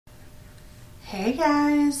Hey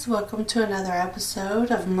guys, welcome to another episode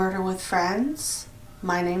of Murder with Friends.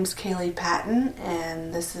 My name's Kaylee Patton,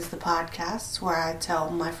 and this is the podcast where I tell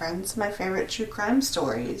my friends my favorite true crime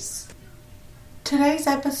stories. Today's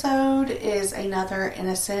episode is another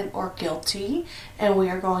innocent or guilty, and we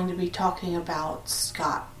are going to be talking about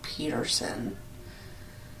Scott Peterson.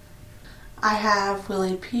 I have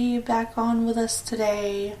Willie P back on with us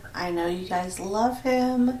today. I know you guys love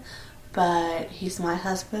him, but he's my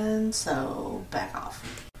husband, so back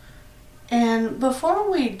off. And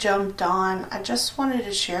before we jumped on, I just wanted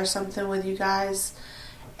to share something with you guys.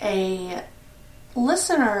 A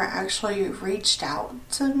listener actually reached out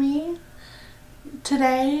to me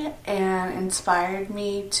today and inspired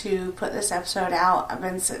me to put this episode out. I've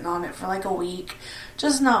been sitting on it for like a week,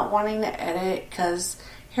 just not wanting to edit because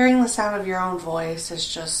hearing the sound of your own voice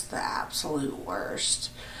is just the absolute worst.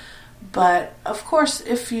 But, of course,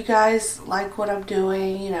 if you guys like what I'm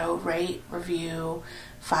doing, rate, review,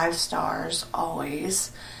 5 stars,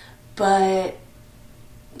 always. But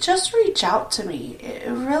just reach out to me. It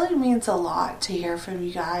really means a lot to hear from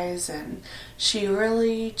you guys, and she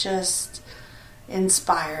really just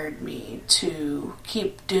inspired me to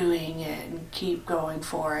keep doing it and keep going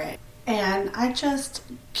for it. And I just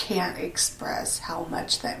can't express how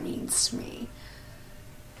much that means to me.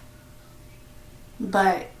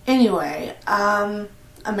 But anyway,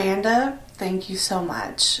 Amanda, thank you so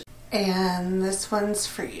much. And this one's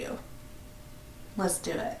for you. Let's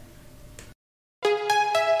do it.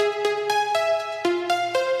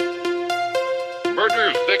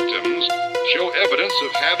 Murder victims show evidence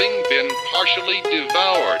of having been partially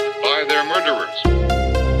devoured by their murderers.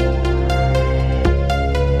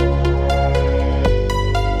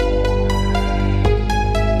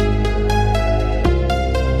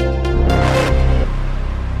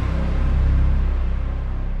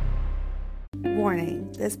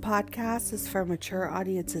 Warning, this podcast is for mature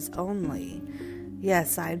audiences only.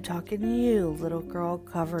 Yes, I'm talking to you, little girl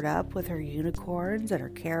covered up with her unicorns and her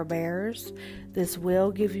Care Bears. This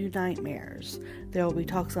will give you nightmares. There will be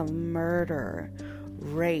talks of murder,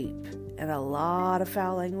 rape, and a lot of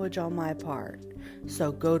foul language on my part.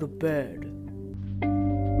 So go to bed.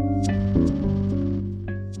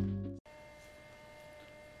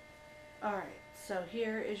 Alright, so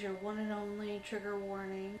here is your one and only trigger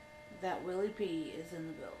warning that Willie P is in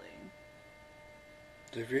the building.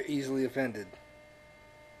 So if you're easily offended,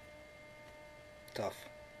 tough.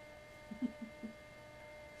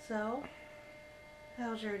 So,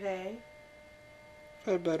 how's your day?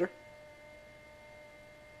 Felt better.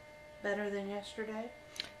 Better than yesterday?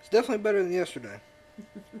 It's definitely better than yesterday.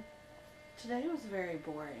 Today was very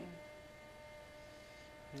boring.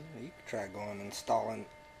 You could try going and installing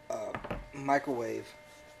a microwave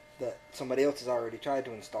that somebody else has already tried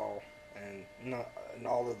to install, and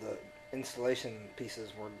all of the installation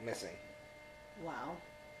pieces were missing. Wow.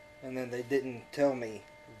 And then they didn't tell me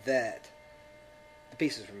that the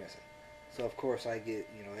pieces were missing. So of course I get,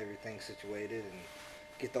 everything situated and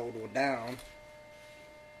get the old one down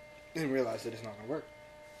and realize that it's not going to work.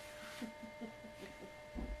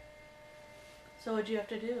 So what'd you have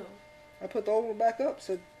to do? I put the old one back up,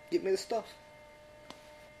 said, get me the stuff.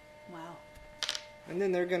 Wow. And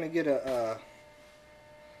then they're going to get an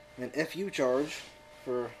FU charge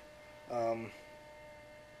for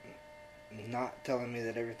not telling me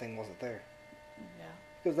that everything wasn't there. Yeah.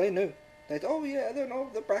 Because they knew. They said, oh yeah,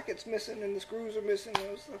 the bracket's missing and the screws are missing.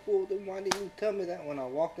 I was like, well, then why didn't you tell me that when I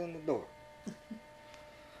walked in the door?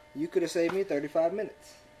 You could have saved me 35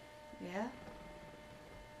 minutes. Yeah?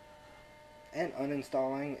 And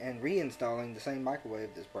uninstalling and reinstalling the same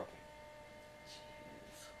microwave that's broken.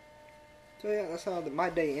 Jeez. So yeah, that's how my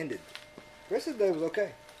day ended. The rest of the day was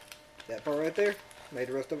okay. That part right there made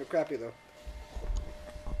the rest of it crappy though.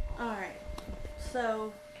 Alright.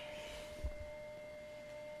 So,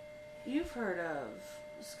 you've heard of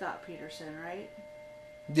Scott Peterson, right?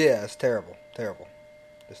 Yeah, it's terrible. Terrible.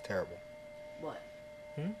 It's terrible. What?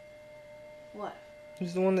 What?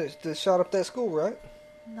 He's the one that shot up that school, right?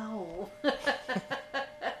 No.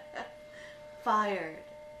 Fired.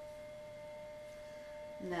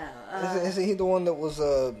 No. Isn't he the one that was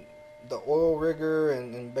the oil rigger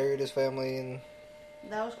and buried his family? And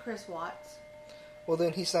That was Chris Watts. well,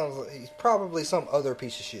 then he sounds like he's probably some other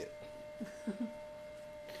piece of shit.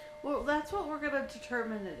 Well, that's what we're going to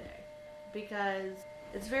determine today. Because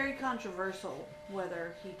it's very controversial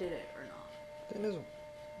whether he did it or not. Didn't his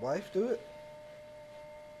wife do it?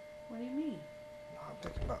 What do you mean? No, I'm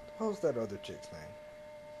thinking about, what was that other chick's name?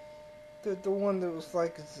 The one that was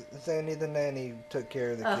like Zanny the nanny took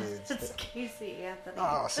care of the kids. It's Casey Anthony.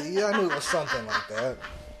 Oh, see, I knew it was something like that.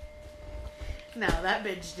 No, that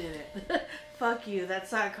bitch did it. Fuck you.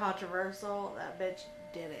 That's not controversial. That bitch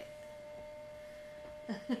did it.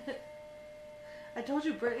 I told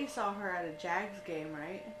you Brittany saw her at a Jags game,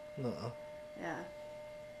 right? No. Yeah.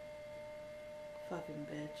 Fucking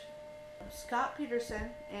bitch. Scott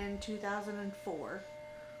Peterson in 2004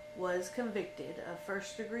 was convicted of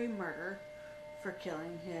first-degree murder for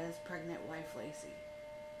killing his pregnant wife Lacey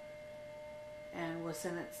and was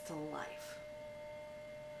sentenced to life.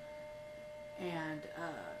 And,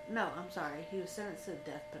 no, I'm sorry, he was sentenced to the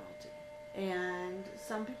death penalty. And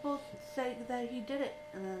some people say that he did it,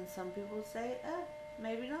 and then some people say,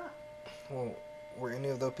 maybe not. Well, were any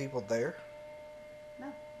of those people there?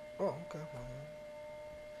 No. Oh, okay.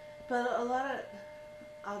 But a lot of...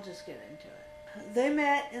 I'll just get into it. They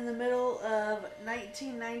met in the middle of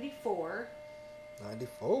 1994.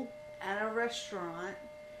 94? At a restaurant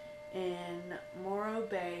in Morro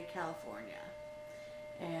Bay, California.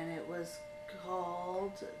 And it was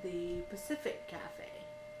called the Pacific Cafe.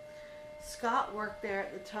 Scott worked there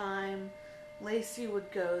at the time. Lacey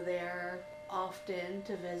would go there often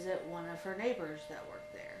to visit one of her neighbors that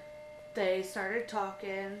worked there. They started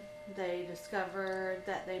talking. They discovered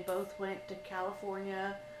that they both went to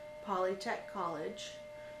California Polytech College.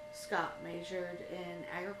 Scott majored in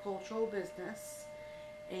agricultural business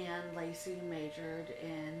and Lacey majored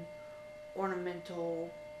in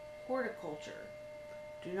ornamental horticulture.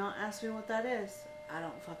 Do not ask me what that is. I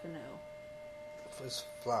don't fucking know. It's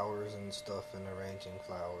flowers and stuff and arranging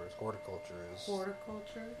flowers. Horticulture is...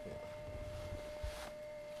 Horticulture? Yeah.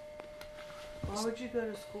 Why would you go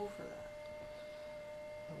to school for that?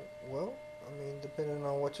 Well, I mean, depending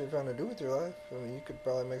on what you're trying to do with your life, I mean, you could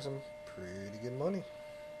probably make some pretty good money.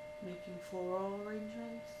 Making floral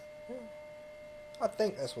arrangements? Yeah. I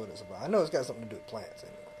think that's what it's about. I know it's got something to do with plants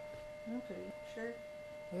anyway. Okay, sure.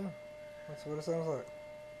 Yeah, that's what it sounds like.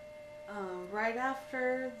 Right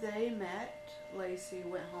after they met, Lacey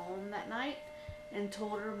went home that night and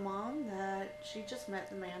told her mom that she just met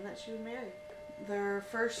the man that she would marry. Their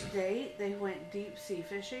first date, they went deep sea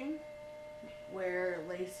fishing, where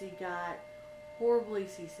Lacey got horribly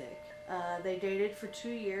seasick. They dated for 2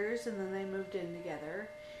 years and then they moved in together.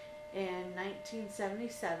 In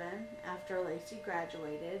 1977, after Lacey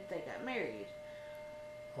graduated, they got married.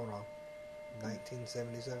 Hold on.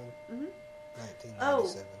 1977? Mm-hmm.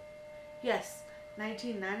 1997. Yes,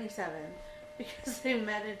 1997, because they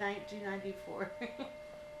met in 1994.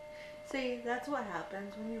 See, that's what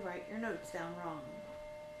happens when you write your notes down wrong.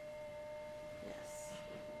 Yes,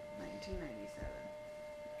 1997.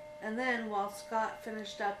 And then, while Scott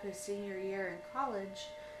finished up his senior year in college,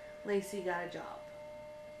 Lacey got a job.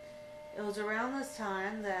 It was around this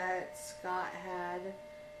time that Scott had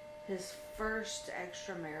his first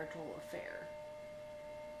extramarital affair.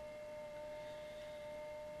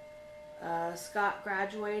 Scott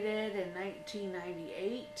graduated in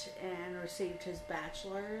 1998 and received his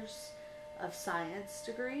Bachelor's of Science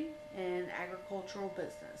degree in agricultural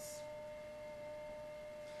business.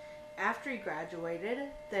 After he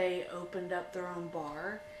graduated, they opened up their own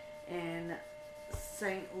bar in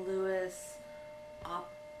St. Louis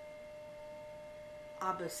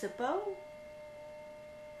Obispo.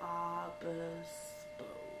 I'm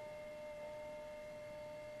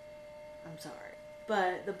sorry.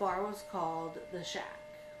 But the bar was called The Shack.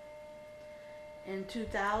 In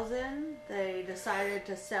 2000, they decided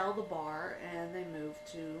to sell the bar and they moved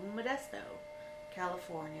to Modesto,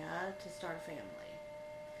 California to start a family.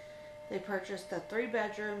 They purchased a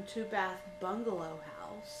 3-bedroom, 2-bath bungalow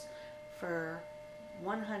house for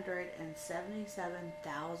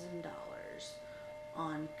 $177,000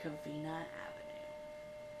 on Covina Avenue.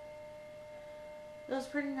 It was a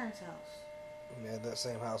pretty nice house. Yeah, that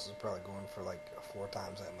same house is probably going for like 4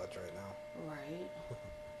 times that much right now. Right.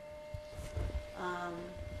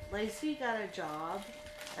 Lacey got a job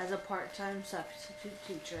as a part-time substitute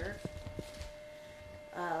teacher.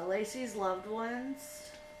 Lacey's loved ones,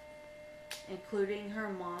 including her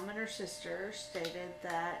mom and her sister, stated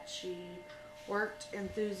that she worked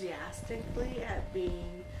enthusiastically at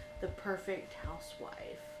being the perfect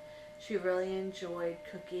housewife. She really enjoyed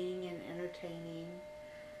cooking and entertaining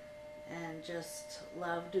and just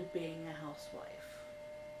loved being a housewife.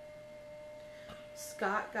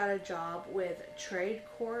 Scott got a job with Trade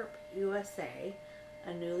Corp USA,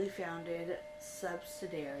 a newly founded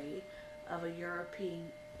subsidiary of a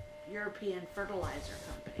European fertilizer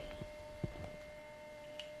company.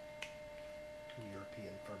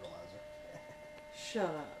 European fertilizer.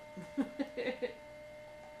 Shut up.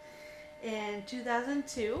 In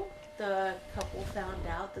 2002, the couple found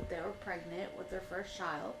out that they were pregnant with their first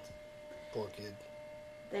child. Poor kid.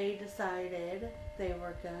 they decided they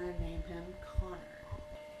were going to name him Connor.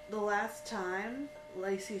 The last time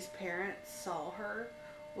Lacey's parents saw her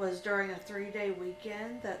was during a 3-day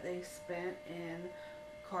weekend that they spent in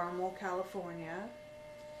Carmel, California,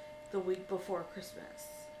 the week before Christmas.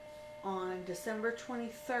 On December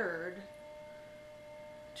 23rd,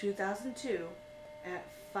 2002, at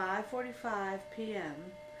 5:45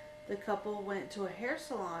 p.m., the couple went to a hair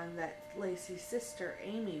salon that Lacey's sister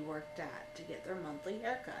Amy worked at to get their monthly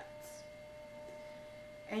haircuts.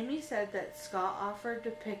 Amy said that Scott offered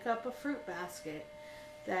to pick up a fruit basket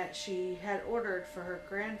that she had ordered for her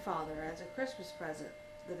grandfather as a Christmas present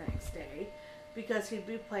the next day because he'd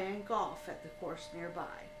be playing golf at the course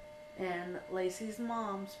nearby. And Lacey's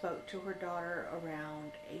mom spoke to her daughter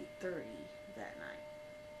around 8:30 that night.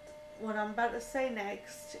 What I'm about to say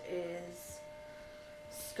next is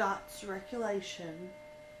Scott's recollection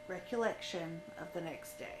of the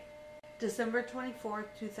next day. December 24th,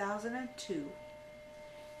 2002.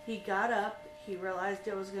 He got up. He realized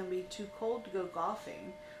it was going to be too cold to go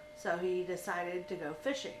golfing, so he decided to go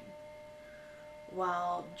fishing.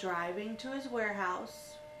 While driving to his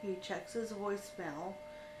warehouse, he checks his voicemail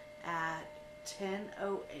at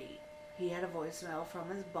 10:08. He had a voicemail from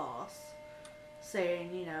his boss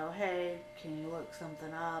saying, hey, can you look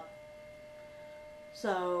something up?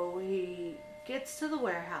 So he gets to the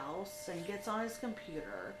warehouse and gets on his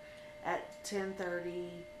computer at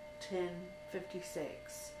 10:30,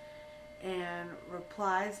 10:56, and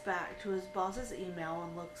replies back to his boss's email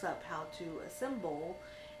and looks up how to assemble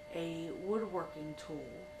a woodworking tool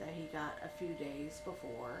that he got a few days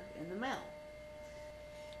before in the mail.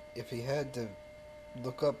 If he had to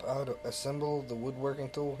look up how to assemble the woodworking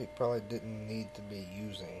tool, he probably didn't need to be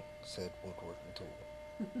using said woodworking tool.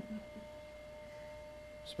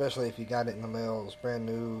 Especially if he got it in the mail, it was brand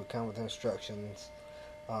new, come with instructions.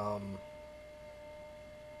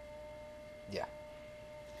 Yeah.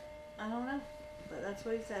 I don't know, but that's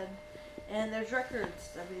what he said. And there's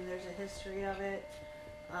records. I mean, there's a history of it.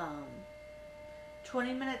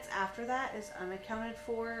 20 minutes after that is unaccounted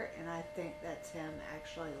for, and I think that's him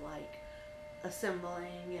actually,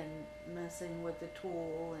 assembling and messing with the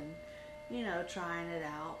tool and, trying it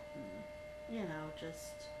out and,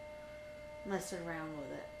 just messing around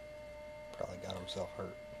with it. Probably got himself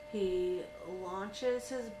hurt. He launches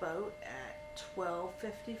his boat at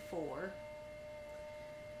 12:54.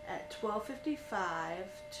 At 12:55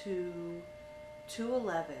 to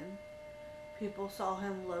 2:11, people saw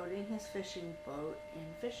him loading his fishing boat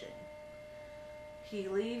and fishing. He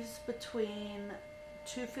leaves between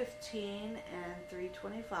 2:15 and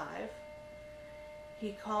 3:25.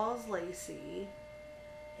 He calls Lacey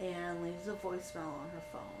and leaves a voicemail on her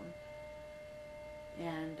phone.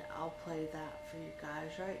 And I'll play that for you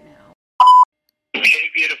guys right now. Hey,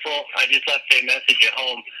 beautiful. I just left a message at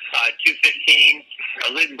home. 2:15. I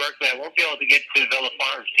live in Berkeley. I won't be able to get to Villa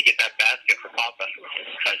Farms to get that basket for Papa.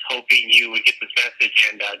 I was hoping you would get this message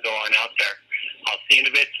and go on out there. I'll see you in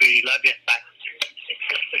a bit, sweetie. Love you. Bye.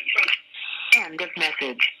 End of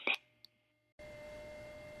message.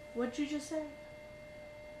 What'd you just say?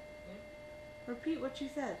 Repeat what you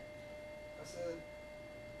said. I said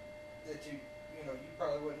that you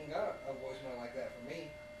probably wouldn't got a voicemail like that from me.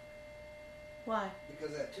 Why?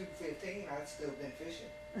 Because at 2:15, I'd still been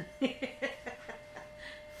fishing.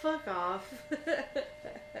 Fuck off.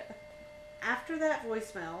 After that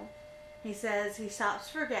voicemail, he says he stops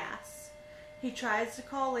for gas. He tries to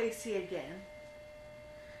call Lacey again.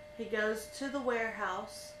 He goes to the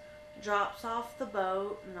warehouse, drops off the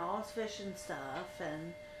boat and all his fishing stuff,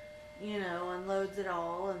 and, unloads it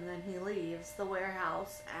all, and then he leaves the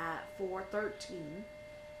warehouse at 4:13.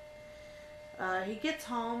 He gets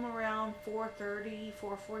home around 4:30,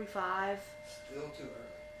 4:45. Still too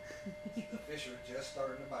early. The fish are just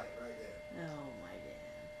starting to bite right there. Oh my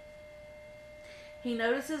God. He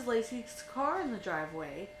notices Lacey's car in the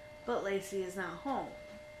driveway, but Lacey is not home.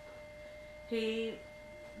 He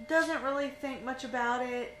doesn't really think much about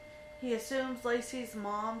it. He assumes Lacey's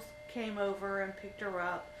mom came over and picked her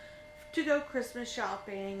up to go Christmas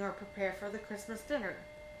shopping or prepare for the Christmas dinner.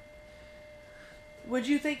 Would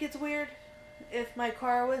you think it's weird if my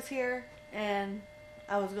car was here and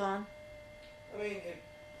I was gone? I mean, if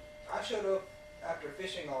I showed up after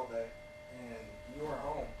fishing all day and you weren't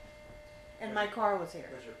home, and my car was here,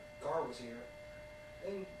 but your car was here,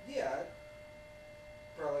 then yeah, I'd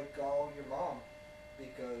probably call your mom,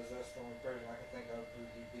 because that's the only person I can think of who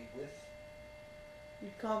you'd be with.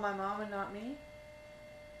 You'd call my mom and not me?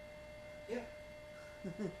 Yeah.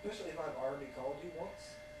 Especially if I've already called you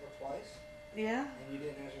once or twice. Yeah. And you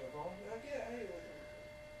didn't answer the phone. You're like, yeah, hey,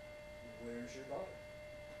 where's your daughter?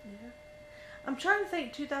 Yeah. I'm trying to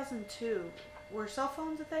think. 2002, were cell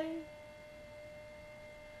phones a thing?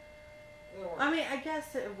 I mean, I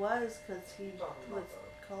guess it was because he was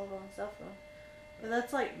called on a cell phone. But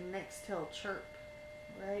that's like Nextel Chirp,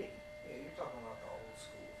 right? Yeah, you're talking about the old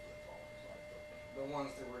school flip phones, like the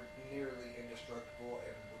ones that were nearly indestructible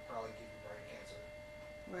and would probably give you brain cancer.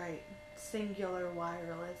 Right. Singular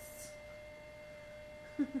wireless.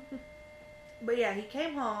 But yeah, he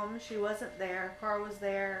came home. She wasn't there. Her car was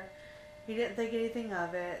there. He didn't think anything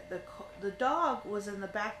of it. The dog was in the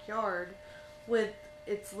backyard with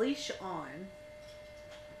its leash on.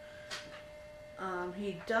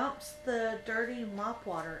 He dumps the dirty mop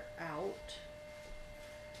water out.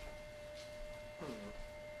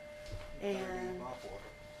 And Mop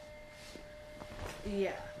water.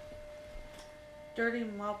 yeah, dirty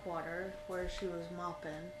mop water where she was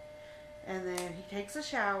mopping. And then he takes a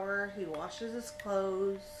shower. He washes his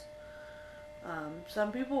clothes.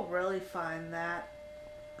 Some people really find that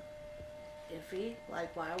iffy.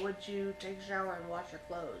 Like, why would you take a shower and wash your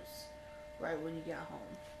clothes right when you get home?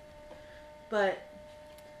 But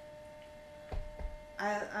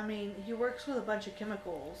I mean, he works with a bunch of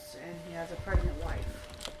chemicals, and he has a pregnant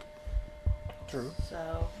wife. True.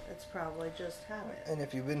 So it's probably just habit. And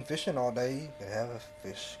if you've been fishing all day, you could have a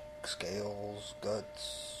fish scales,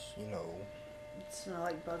 guts, you know. It smells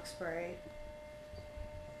like bug spray.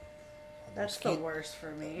 That's the worst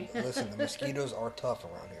for me. Listen, the mosquitoes are tough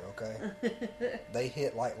around here, okay? They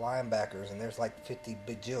hit like linebackers, and there's like 50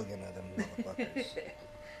 bajillion of them motherfuckers.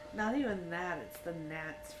 Not even that, it's the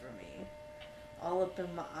gnats for me. All up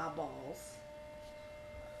in my eyeballs.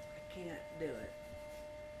 I can't do it.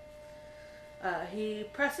 He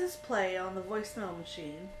presses play on the voicemail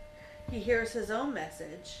machine. He hears his own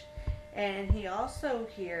message, and he also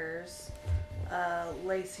hears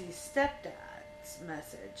Lacey's stepdad's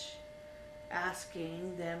message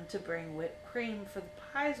asking them to bring whipped cream for the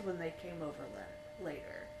pies when they came over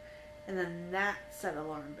later. And then that set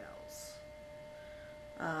alarm bells.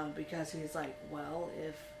 Because he's like, well,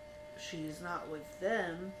 if she's not with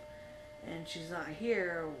them and she's not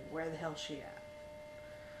here, where the hell's she at?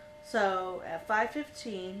 So at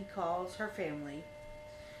 5:15, he calls her family.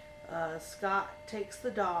 Scott takes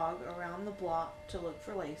the dog around the block to look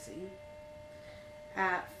for Lacey.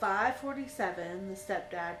 At 5:47, the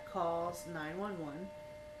stepdad calls 911.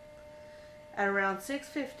 At around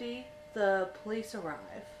 6:50, the police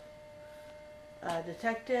arrive.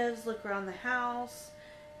 Detectives look around the house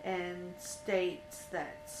and states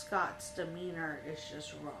that Scott's demeanor is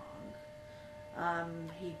just wrong.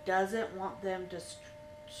 He doesn't want them to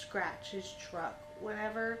scratch his truck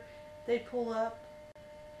whenever they pull up.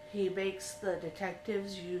 He makes the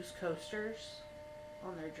detectives use coasters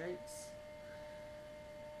on their drinks.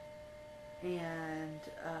 And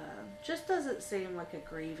just doesn't seem like a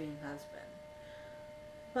grieving husband.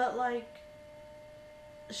 But like,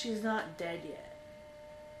 she's not dead yet.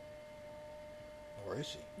 Where is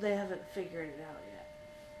she? They haven't figured it out yet.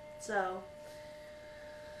 So,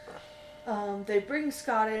 they bring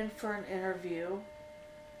Scott in for an interview.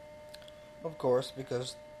 Of course,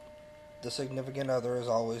 because the significant other is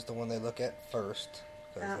always the one they look at first.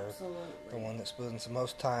 Because Absolutely. they're the one that spends the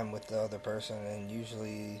most time with the other person, and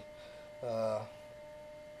usually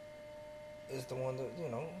is the one that, you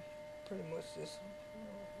know, pretty much just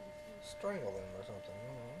strangle them or something.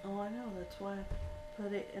 You know? Oh, I know. That's why I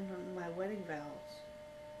put it in my wedding vows.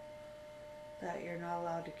 That you're not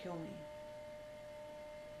allowed to kill me.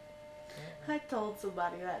 I told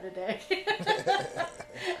somebody that today.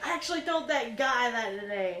 I actually told that guy that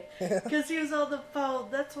today. Because he was on the phone.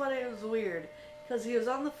 That's why it was weird. Because he was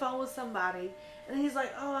on the phone with somebody. And he's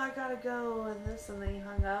like, oh, I gotta go. And this. And then he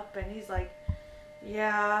hung up. And he's like,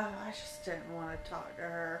 yeah, I just didn't want to talk to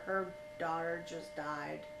her. Her daughter just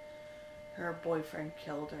died. Her boyfriend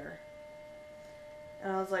killed her.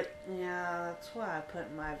 And I was like, yeah, that's why I put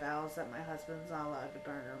in my vows that my husband's not allowed to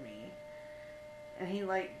murder me. And he,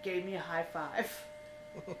 like, gave me a high five.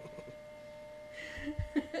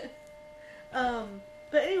 But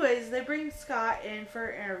anyways, they bring Scott in for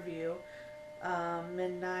an interview.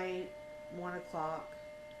 Midnight, 1 o'clock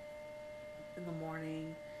in the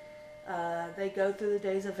morning. They go through the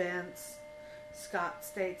day's events. Scott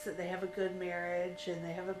states that they have a good marriage and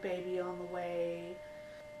they have a baby on the way.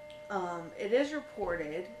 It is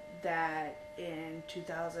reported that in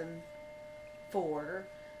 2004,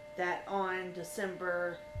 that on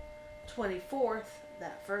December 24th,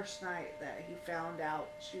 that first night that he found out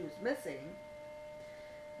she was missing,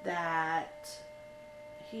 that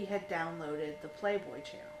he had downloaded the Playboy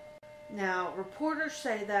channel. Now, reporters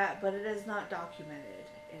say that, but it is not documented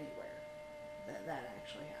anywhere that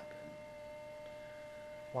actually happened.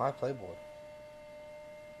 Why Playboy?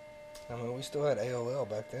 I mean, we still had AOL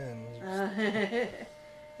back then.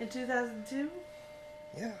 In 2002?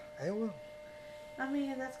 Yeah, AOL. I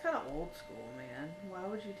mean, that's kind of old school, man. Why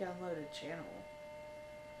would you download a channel?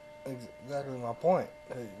 Exactly my point.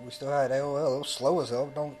 We still had AOL. It was slow as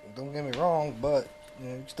hell. Don't get me wrong, but you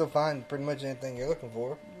can still find pretty much anything you're looking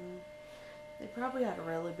for. They probably had a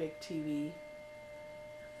really big TV.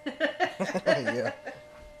 Yeah,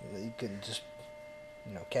 you couldn't just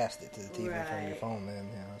cast it to the TV from your phone, man.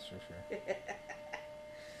 Yeah, that's for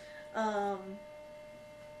sure.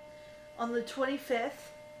 On the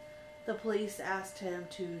 25th, the police asked him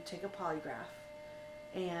to take a polygraph,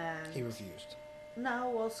 and He refused.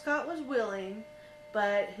 No, well, Scott was willing,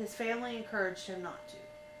 but his family encouraged him not to.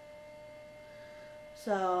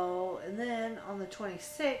 So, and then on the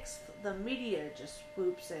 26th, the media just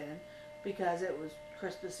swoops in because it was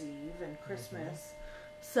Christmas Eve and Christmas.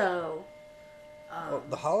 So, Well,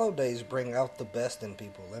 the holidays bring out the best in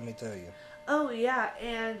people, let me tell you. Oh, yeah,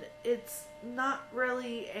 and it's not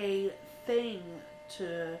really a thing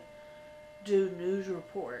to do news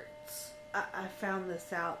reports. I found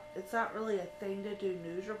this out. It's not really a thing to do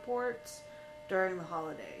news reports during the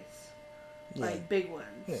holidays. Yeah. Like big ones.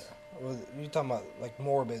 Yeah. Well, you're talking about like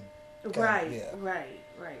morbid. Right, yeah. right.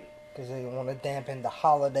 Because they want to dampen the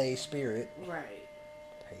holiday spirit. Right.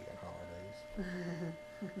 Pagan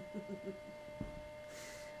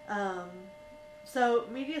holidays. So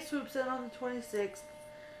media swoops in on the 26th.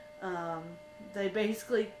 They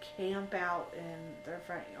basically camp out in their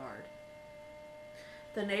front yard.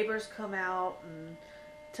 The neighbors come out and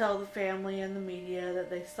tell the family and the media that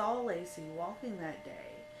they saw Lacey walking that day.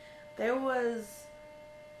 There was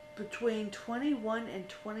between 21 and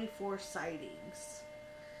 24 sightings.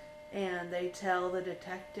 And they tell the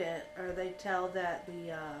detective, or they tell that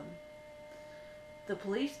the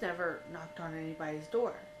police never knocked on anybody's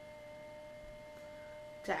door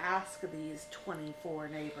to ask these 24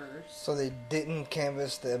 neighbors. So they didn't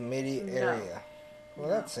canvass the immediate area. Well,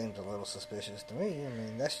 No. that seems a little suspicious to me. I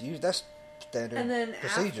mean, that's standard And then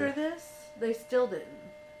procedure. after this, they still didn't.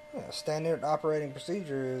 Yeah, standard operating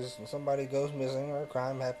procedure is when somebody goes missing or a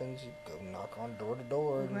crime happens, you go knock on door to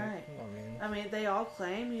door. And, Right. I mean, They all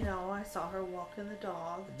claim, I saw her walking the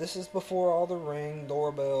dog. this is before all the Ring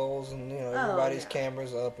doorbells and everybody's yeah.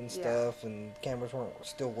 cameras up and Yeah. stuff, and cameras weren't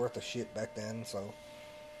still worth a shit back then. So,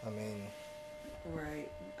 I mean, Right.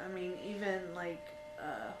 Even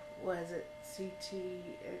what is it? CT,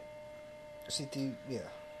 yeah,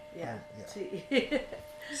 Yeah. yeah.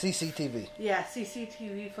 CCTV. Yeah,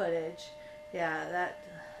 CCTV footage. Yeah,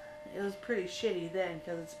 it was pretty shitty then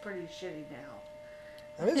because it's pretty shitty now.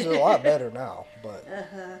 I mean, it's a lot better now, but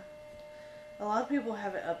A lot of people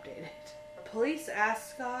have it updated. Police asked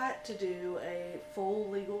Scott to do a full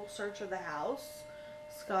legal search of the house.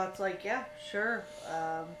 Scott's like, yeah, sure.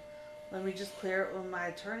 Let me just clear it with my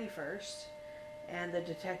attorney first. And the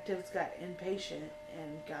detectives got impatient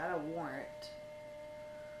and got a warrant.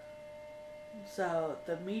 So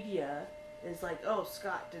the media is like, oh,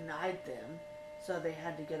 Scott denied them, so they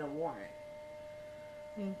had to get a warrant.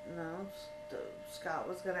 Scott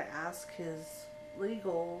was going to ask his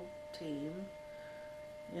legal team,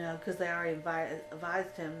 because they already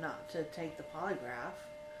advised him not to take the polygraph.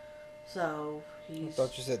 So I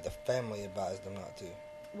thought you said the family advised them not to.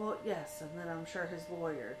 Well, yes, and then I'm sure his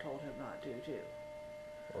lawyer told him not to, too.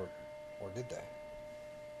 Or did they?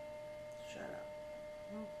 Shut up.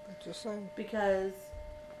 Just saying. Because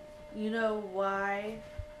you know why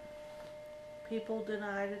people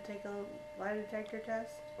deny to take a lie detector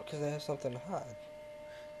test? Because they have something to hide.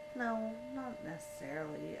 No, not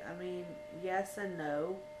necessarily. Yes and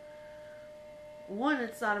no. One,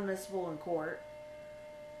 it's not admissible in court.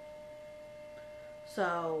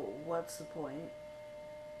 So, what's the point?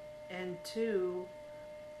 And two,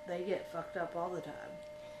 they get fucked up all the time.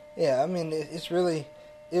 Yeah, it's really,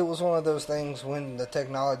 it was one of those things when the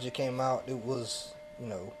technology came out, it was,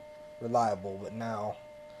 reliable, but now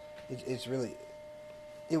it's really,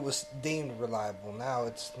 it was deemed reliable. Now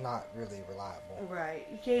it's not really reliable. Right.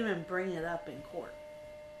 You can't even bring it up in court.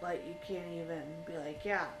 You can't even be like,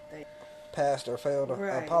 yeah, they Passed or failed a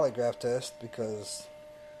Right. polygraph test because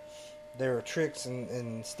there are tricks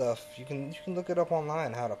and stuff. You can look it up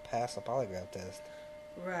online how to pass a polygraph test.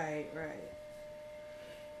 Right.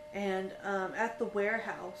 And at the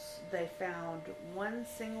warehouse, they found one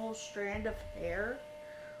single strand of hair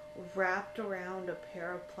wrapped around a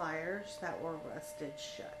pair of pliers that were rusted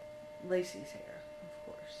shut. Lacey's hair, of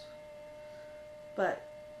course. But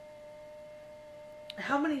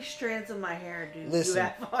how many strands of my hair do you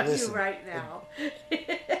have on you right now?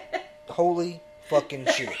 Holy fucking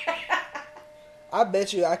shit. I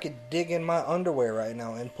bet you I could dig in my underwear right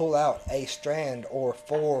now and pull out a strand or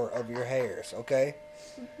 4 of your hairs, okay?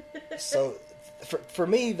 So, for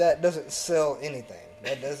me, that doesn't sell anything.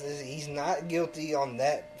 He's not guilty on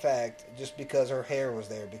that fact just because her hair was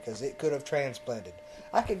there, because it could have transplanted.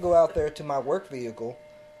 I could go out there to my work vehicle.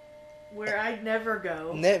 Where I'd never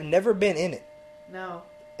go. Never been in it. No.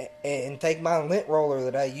 And take my lint roller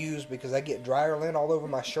that I use because I get dryer lint all over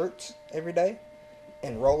my shirts every day,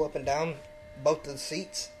 and roll up and down both of the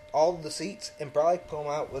seats, all of the seats, and probably come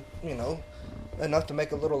out with, enough to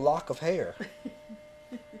make a little lock of hair.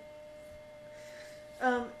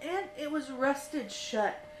 And it was rusted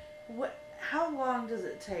shut. How long does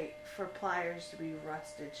it take for pliers to be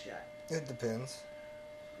rusted shut? It depends.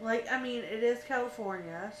 It is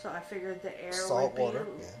California, so I figured the air Salt would be water,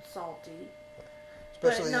 yeah. salty.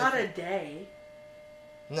 Especially but not a day.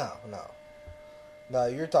 No. No,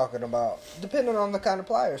 you're talking about, depending on the kind of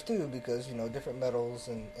pliers too, because, different metals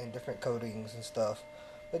and different coatings and stuff.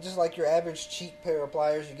 But just like your average cheap pair of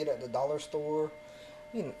pliers you get at the dollar store,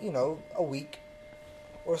 a week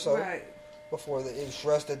or so. Right. Before it's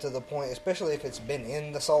rusted to the point, especially if it's been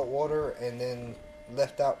in the salt water and then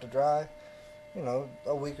left out to dry,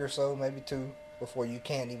 a week or so, maybe 2, before you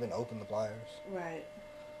can't even open the pliers. Right.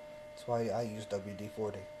 That's why I use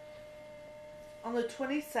WD-40. On the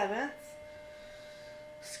 27th,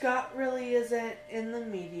 Scott really isn't in the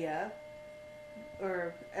media,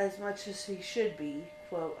 or as much as he should be,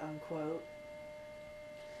 quote unquote.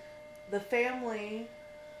 The family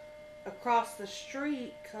across the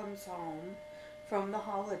street comes home from the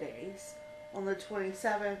holidays on the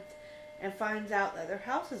 27th and finds out that their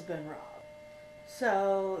house has been robbed.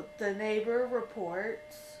 So the neighbor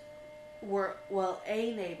reports,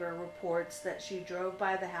 a neighbor reports that she drove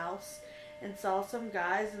by the house and saw some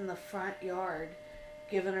guys in the front yard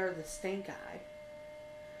giving her the stink eye.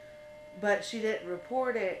 But she didn't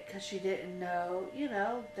report it because she didn't know,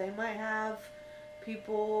 they might have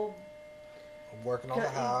people working on the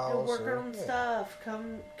house, working on stuff,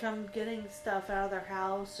 come getting stuff out of their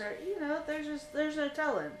house, or there's no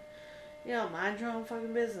telling. Mind your own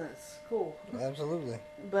fucking business. Cool. Absolutely.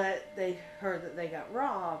 But they heard that they got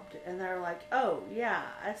robbed, and they're like, "Oh yeah,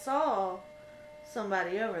 I saw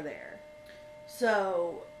somebody over there."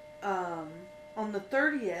 So, on the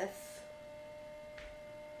 30th,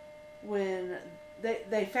 when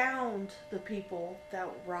they found the people that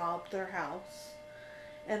robbed their house,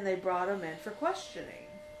 and they brought them in for questioning.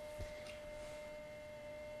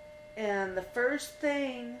 And the first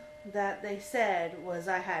thing that they said was,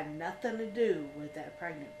 "I had nothing to do with that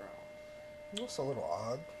pregnant girl." That's a little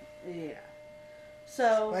odd. Yeah.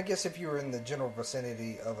 So I guess if you were in the general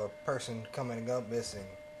vicinity of a person coming up missing,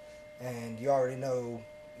 and you already know,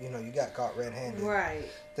 you got caught red-handed, right?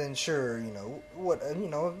 Then sure,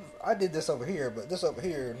 I did this over here, but this over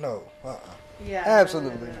here, no, Yeah,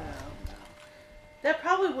 absolutely no. That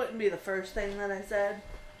probably wouldn't be the first thing that I said.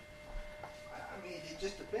 I mean, it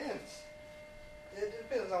just depends. It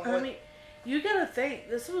depends on what. You gotta think,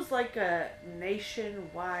 this was like a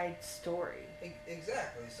nationwide story.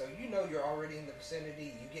 Exactly. So you're already in the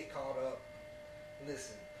vicinity. You get caught up.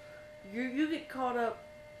 Listen. You get caught up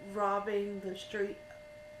robbing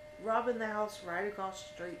the house right across the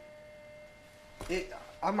street.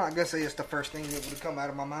 I'm not gonna say it's the first thing that would come out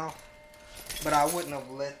of my mouth, but I wouldn't have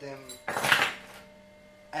let them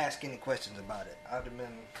ask any questions about it. I'd have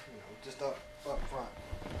been, just up front,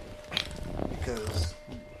 because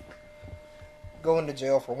going to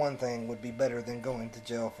jail for one thing would be better than going to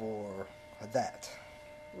jail for that.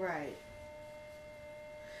 Right.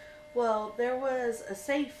 Well, there was a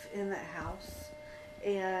safe in that house,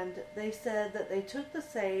 and they said that they took the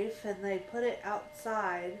safe and they put it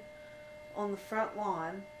outside on the front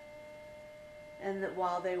lawn, and that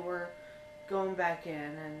while they were going back in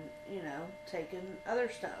and, taking other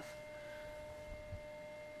stuff.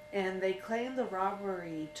 And they claimed the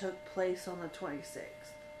robbery took place on the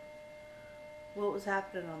 26th. What was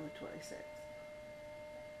happening on the 26th?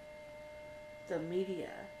 The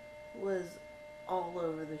media was all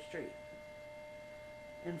over the street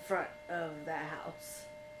in front of that house.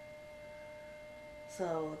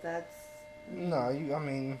 So that's... No,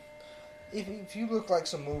 if you look like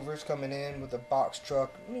some movers coming in with a box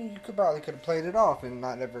truck, you could have played it off and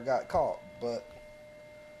not never got caught. But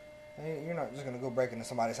you're not just going to go break into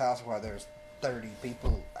somebody's house while there's 30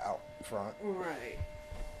 people out front. Right.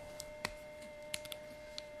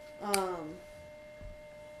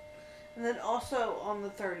 And then also on the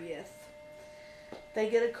 30th, they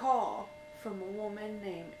get a call from a woman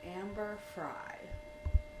named Amber Fry.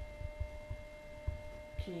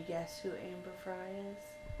 Can you guess who Amber Fry is?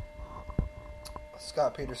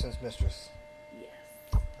 Scott Peterson's mistress. Yes.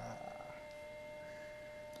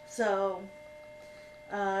 So,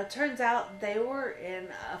 turns out they were in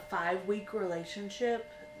a 5-week relationship.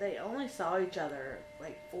 They only saw each other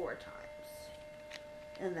like 4 times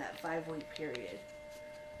in that 5-week period.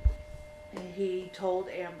 And he told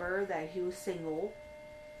Amber that he was single.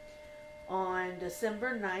 On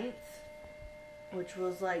December 9th, which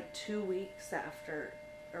was like 2 weeks after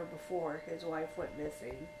or before his wife went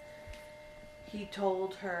missing, he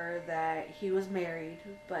told her that he was married,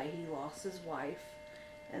 but he lost his wife,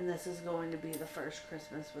 and this is going to be the first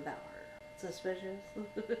Christmas without her. Suspicious?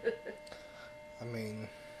 I mean,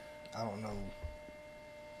 I don't know.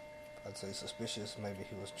 I'd say suspicious. Maybe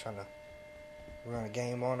he was trying to run a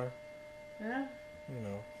game on her. Yeah. You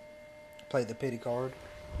know, play the pity card.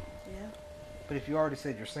 Yeah. But if you already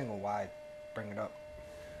said you're single, why bring it up?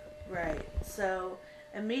 Right. So,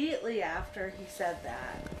 immediately after he said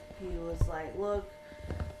that, he was like, look,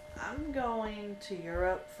 I'm going to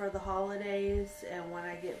Europe for the holidays, and when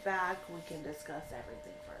I get back, we can discuss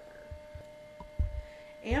everything further.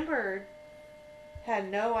 Amber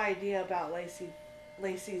had no idea about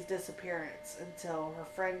Lacey's disappearance until her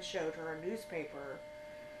friend showed her a newspaper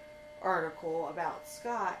article about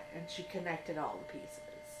Scott, and she connected all the pieces.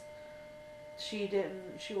 She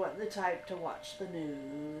wasn't the type to watch the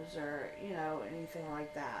news or, anything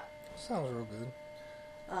like that. Sounds real good.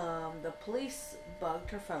 The police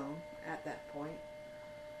bugged her phone at that point,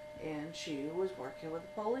 and she was working with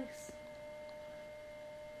the police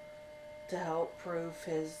to help prove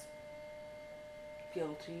his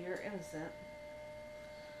guilty or innocent.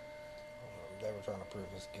 They were trying to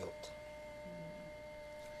prove his guilt.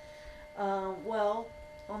 Well,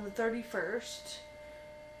 on the 31st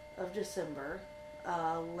of December,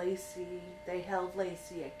 they held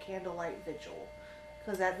Lacey a candlelight vigil.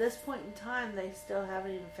 Because at this point in time, they still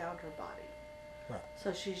haven't even found her body. Right.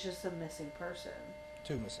 So she's just a missing person.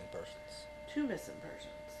 2 missing persons. 2 missing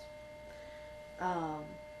persons.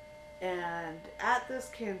 And at this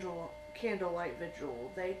candlelight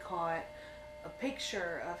vigil, they caught a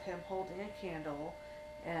picture of him holding a candle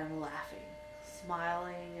and laughing,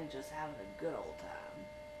 smiling, and just having a good old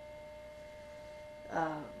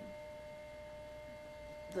time.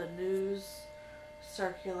 The news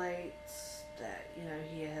circulates that,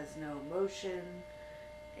 he has no emotion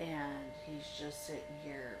and he's just sitting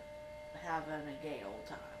here having a gay old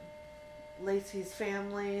time. Lacey's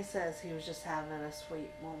family says he was just having a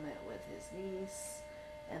sweet moment with his niece,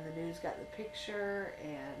 and the news got the picture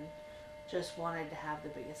and just wanted to have the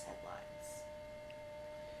biggest headlines.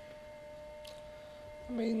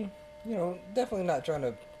 I mean, definitely not trying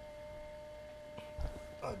to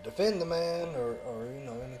defend the man or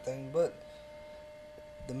anything, but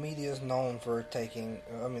the media is known for taking,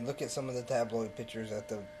 look at some of the tabloid pictures at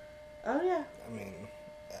the... Oh, yeah.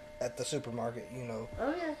 At the supermarket,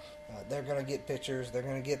 Oh, yeah. They're going to get pictures, they're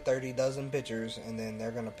going to get 30 dozen pictures, and then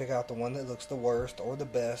they're going to pick out the one that looks the worst or the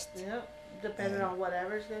best. Yep, depending on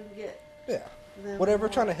whatever's going to get... Yeah. Whatever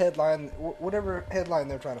headline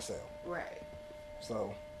they're trying to sell. Right.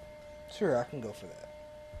 So, sure, I can go for that.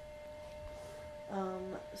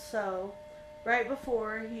 So, right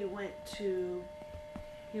before he went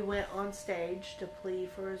on stage to plead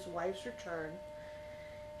for his wife's return,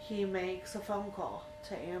 he makes a phone call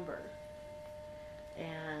to Amber.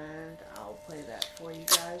 And I'll play that for you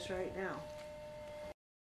guys right now.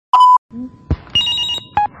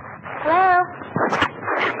 Hello?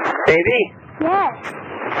 Baby, Yes.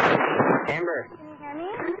 Amber. Can you hear me?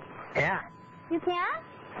 Yeah. You can?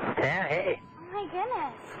 Yeah, hey. Oh my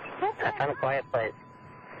goodness. What's I found a quiet place.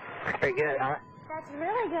 Pretty good, huh? That's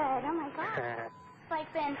really good. Oh my god. It's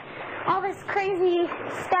like been all this crazy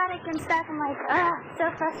static and stuff. I'm like,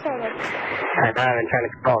 so frustrated. I know, I've been trying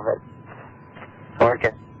to solve it. It's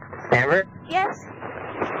working. Amber? Yes?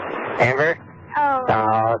 Amber? Oh.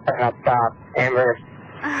 Oh, stop. Amber.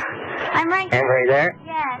 I'm right here. Amber, you there?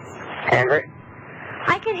 Yes. Amber?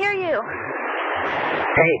 I can hear you.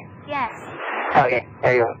 Hey. Yes. Okay,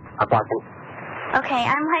 there you go. I'm talking. Okay,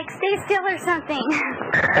 I'm like, stay still or something.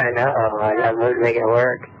 I know. I moved to make it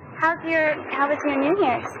work. How was your New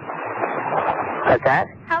Year's? What's that?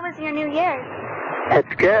 How was your New Year's?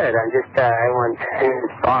 It's good. I'm just, everyone's in the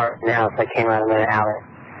bar now, so I came out of the alley.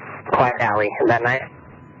 Quiet alley. Is that nice?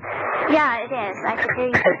 Yeah, it is. I can hear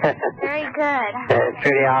you. Very good. It's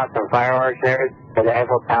pretty awesome. Fireworks and everything. The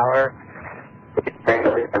Eiffel Tower.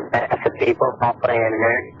 The people all playing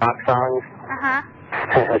American rock songs. Uh-huh.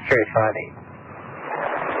 It's pretty funny.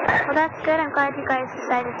 Well, that's good. I'm glad you guys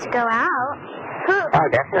decided to go out. Oh,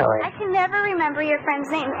 definitely. I can never remember your friend's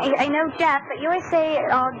name. I know Jeff, but you always say,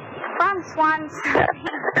 from Swans.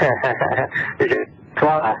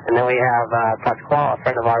 Koala. And then we have Pasquale, a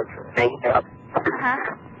friend of ours, hanging up. Uh-huh.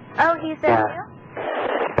 Oh, he's there Yeah.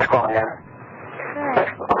 too? Cool, yeah.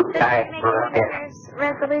 Good. Did Hi. you make any New Year's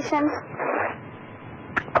resolutions?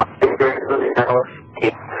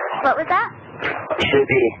 What was that? Should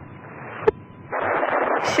be.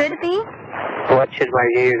 Should be? What should my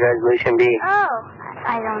New Year's resolution be? Oh,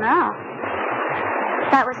 I don't know.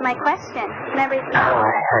 That was my question. Remember? Oh,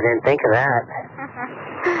 I didn't think of that.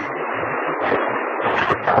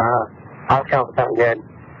 I'll tell them something good.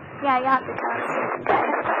 Yeah, you have to tell us. Good.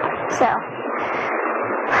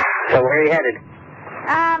 So where are you headed?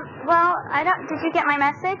 Well, I don't. Did you get my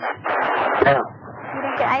message? No. You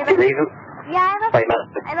didn't get. I You left. leave him? Yeah, Wait,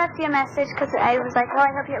 I left you a message because I was like, well,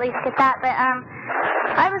 I hope you at least get that. But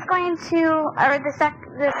I was going to, or the San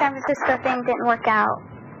Francisco thing didn't work out,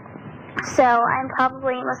 so I'm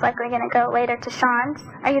probably most likely going to go later to Sean's.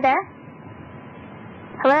 Are you there?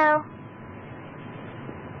 Hello?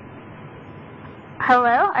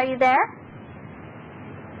 Hello? Are you there?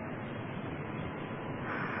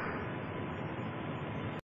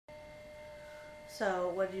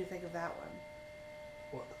 So, what do you think of that one?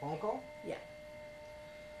 What, the phone call? Yeah.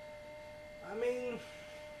 I mean,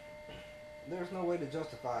 there's no way to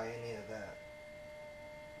justify any of that.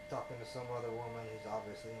 Talking to some other woman he's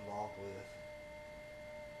obviously involved with.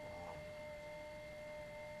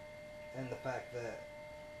 And the fact that,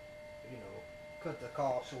 cut the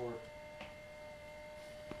call short.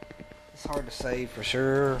 It's hard to say for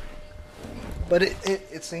sure. But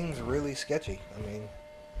it seems really sketchy. I mean...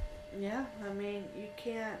 Yeah, I mean, you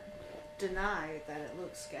can't deny that it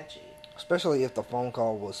looks sketchy. Especially if the phone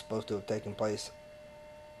call was supposed to have taken place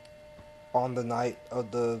on the night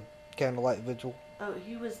of the candlelight vigil. Oh,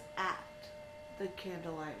 he was at the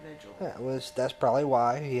candlelight vigil. Yeah, that's probably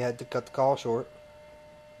why he had to cut the call short.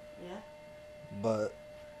 Yeah. But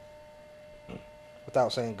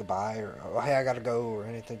without saying goodbye or, oh, hey, I gotta go or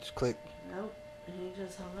anything, just click. Nope, he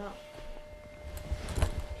just hung up.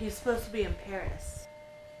 He's supposed to be in Paris.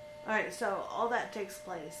 Alright, so all that takes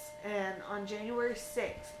place, and on January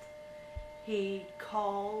 6th, he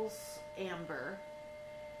calls Amber,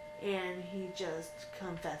 and he just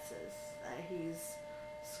confesses that he's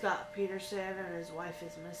Scott Peterson and his wife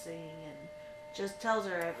is missing, and just tells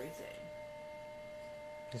her everything.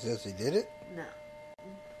 He says he did it? No.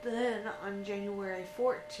 Then, on January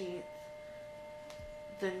 14th,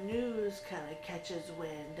 the news kind of catches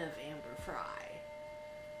wind of Amber Fry.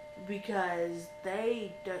 Because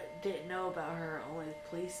they didn't know about her, only the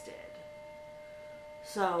police did.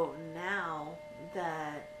 So now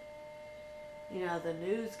that, the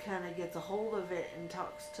news kind of gets a hold of it and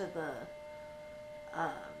talks to the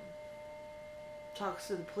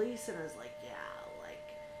police and is like, yeah, like,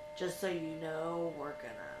 just so you know, we're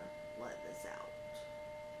gonna let this out.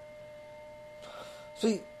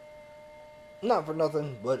 See, not for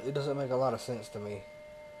nothing, but it doesn't make a lot of sense to me.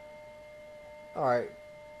 Alright.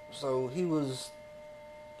 So he was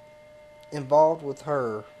involved with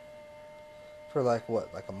her for like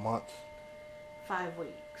a month? 5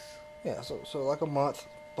 weeks. Yeah, so like a month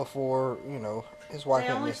before, his wife They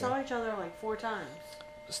went only missing. saw each other like 4 times.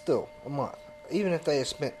 Still, a month. Even if they had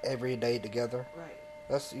spent every day together, Right.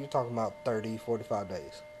 you're talking about 30, 45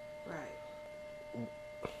 days. Right.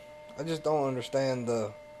 I just don't understand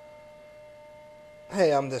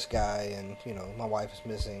hey, I'm this guy, and, my wife is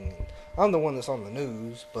missing, and I'm the one that's on the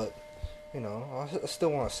news, but, I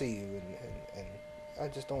still want to see you, and I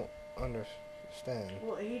just don't understand.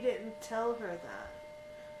 Well, he didn't tell her that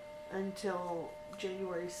until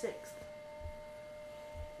January 6th.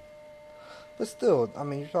 But still, I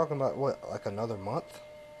mean, you're talking about, what, like another month?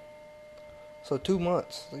 So 2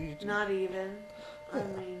 months. Not even. Yeah. I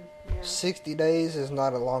mean, yeah. 60 days is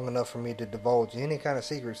not long enough for me to divulge any kind of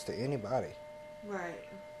secrets to anybody. Right.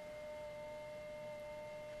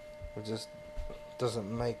 It just doesn't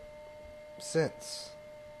make sense.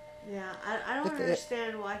 Yeah, I don't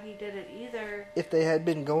understand why he did it either. If they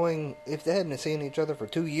hadn't seen each other for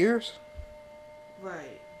 2 years,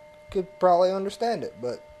 Right. could probably understand it.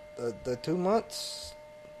 But the 2 months,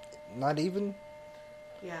 not even.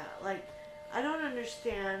 Yeah, like, I don't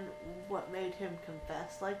understand what made him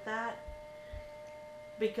confess like that.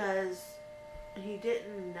 Because he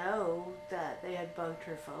didn't know that they had bugged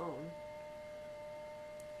her phone.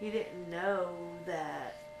 He didn't know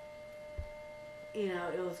that,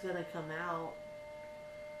 it was going to come out.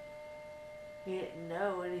 He didn't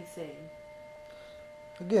know anything.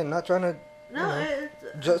 Again, not trying to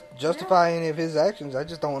justify any of his actions. I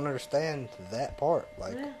just don't understand that part.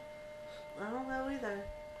 Like, yeah, I don't know either.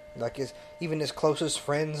 Like even his closest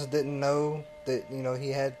friends didn't know that he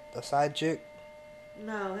had a side chick.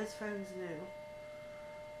 No, his friends knew.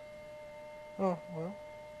 Oh well.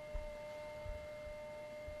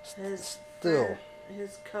 Still.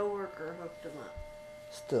 His coworker hooked him up.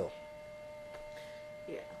 Still.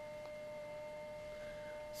 Yeah.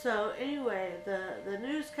 So anyway, the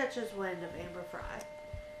news catches wind of Amber Fry.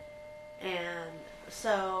 And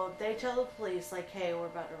so they tell the police, like, hey, we're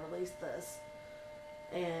about to release this.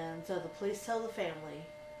 And so the police tell the family.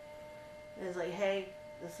 And it's like, hey,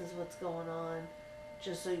 this is what's going on.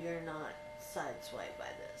 Just so you're not sideswiped by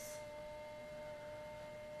this.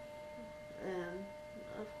 And,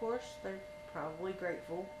 of course, they're probably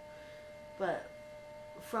grateful. But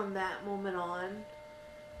from that moment on,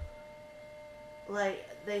 like,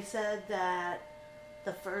 they said that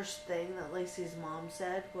the first thing that Lacey's mom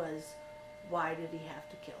said was, why did he have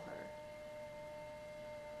to kill her?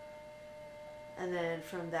 And then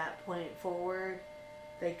from that point forward,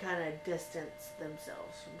 they kind of distanced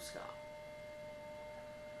themselves from Scott.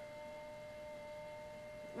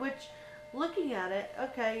 Which, looking at it,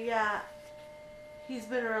 okay, yeah, he's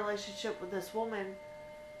been in a relationship with this woman,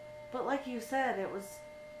 but like you said, it was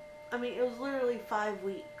literally 5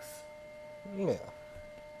 weeks. Yeah.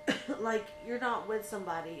 Like, you're not with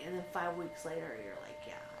somebody, and then 5 weeks later, you're like,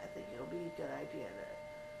 yeah, I think it'll be a good idea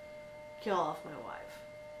to kill off my wife.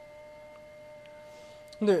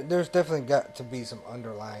 There's definitely got to be some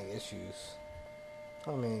underlying issues.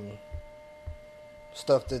 I mean,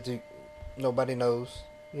 stuff that nobody knows,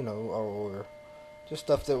 or just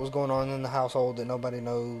stuff that was going on in the household that nobody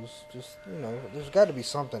knows. Just, there's got to be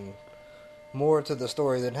something more to the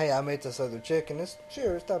story than, hey, I met this other chick, and it's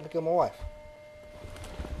time to kill my wife.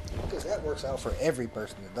 Because that works out for every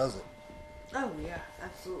person that does it. Oh, yeah,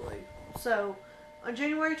 absolutely. So, on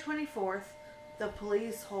January 24th, the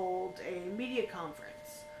police hold a media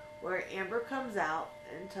conference where Amber comes out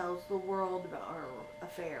and tells the world about her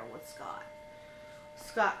affair with Scott.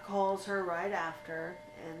 Scott calls her right after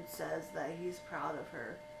and says that he's proud of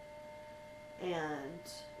her. And,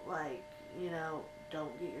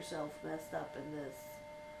 don't get yourself messed up in this.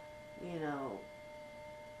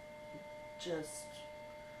 Just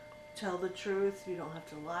tell the truth. You don't have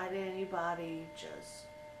to lie to anybody. Just,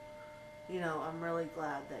 I'm really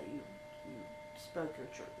glad that you spoke your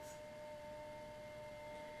truth.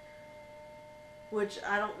 Which,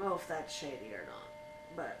 I don't know if that's shady or not,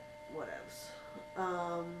 but whatevs.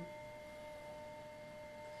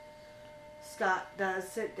 Scott does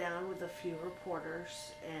sit down with a few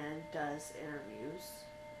reporters and does interviews.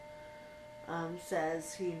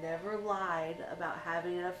 Says he never lied about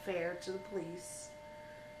having an affair to the police.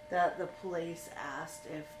 That the police asked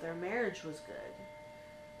if their marriage was good.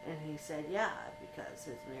 And he said, yeah, because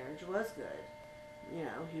his marriage was good.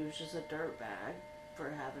 He was just a dirtbag for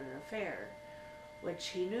having an affair. Which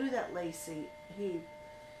he knew that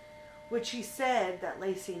which he said that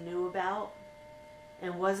Lacey knew about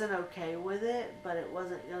and wasn't okay with it, but it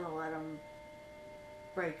wasn't going to let him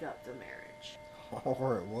break up the marriage.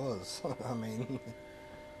 Or it was. I mean.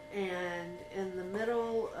 And in the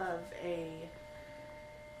middle of an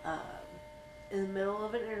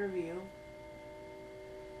interview,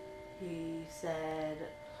 he said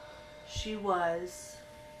she is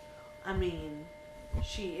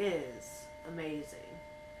amazing.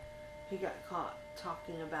 He got caught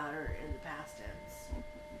talking about her in the past tense.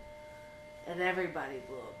 And everybody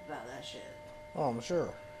blew up about that shit. Oh, I'm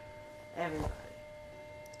sure. Everybody.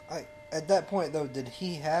 At that point, though, did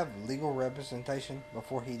he have legal representation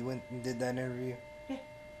before he went and did that interview? Yeah.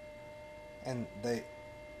 And they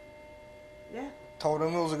Yeah. told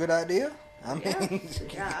him it was a good idea? I mean...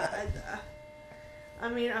 Yeah. I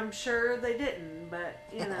mean, I'm sure they didn't, but,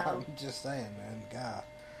 I'm just saying, man. God.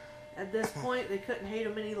 At this point, they couldn't hate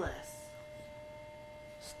him any less.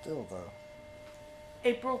 Still, though.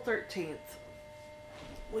 April 13th.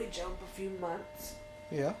 We jump a few months.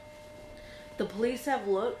 Yeah. The police have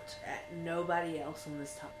looked at nobody else on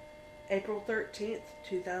this time. April 13th,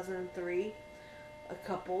 2003, a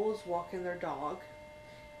couple was walking their dog,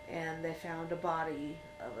 and they found a body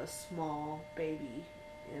of a small baby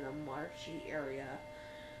in a marshy area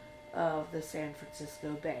of the San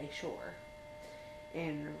Francisco Bay shore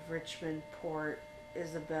in Richmond Port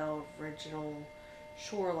Isabel Regional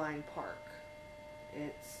Shoreline Park.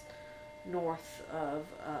 It's north of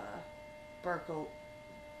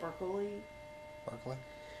Berkeley,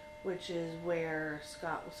 which is where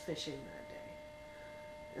Scott was fishing that day,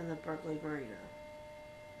 in the Berkeley Marina.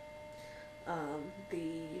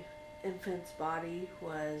 The infant's body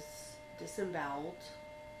was disemboweled.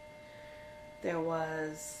 There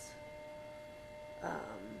was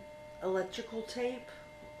electrical tape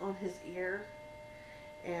on his ear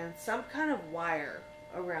and some kind of wire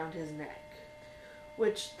around his neck,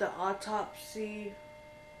 which the autopsy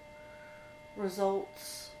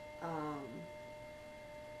results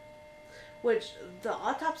Which the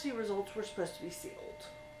autopsy results were supposed to be sealed,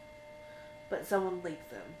 but someone leaked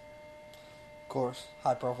them. Of course,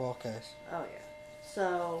 high profile case. Oh yeah.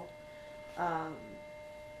 So,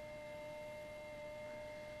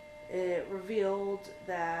 it revealed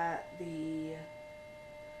that the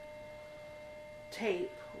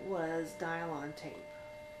tape was nylon tape.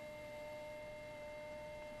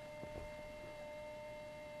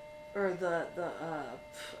 Or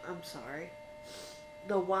I'm sorry.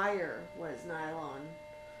 The wire was nylon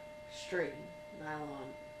string.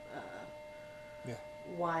 Nylon, Yeah.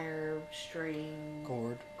 wire, string,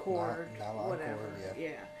 Cord. Nylon whatever. cord,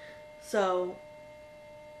 yeah. So,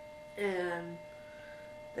 and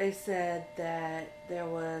they said that there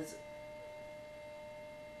was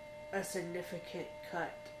a significant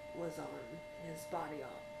cut was on his body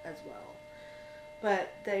as well. But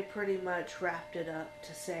they pretty much wrapped it up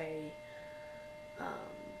to say,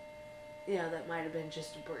 that might have been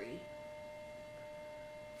just debris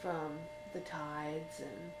from the tides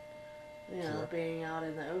and, Sure. being out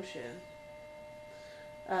in the ocean.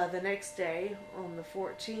 The next day, on the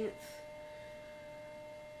 14th,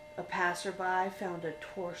 a passerby found a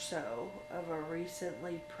torso of a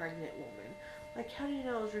recently pregnant woman. Like, how do you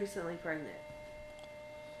know it was recently pregnant?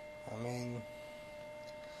 I mean,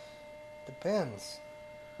 depends.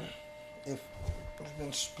 If it's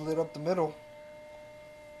been split up the middle,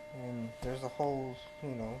 and there's a whole,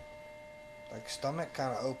 like stomach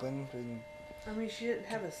kind of open, and I mean, she didn't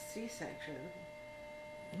have a C-section.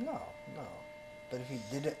 no. But if he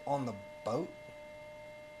did it on the boat,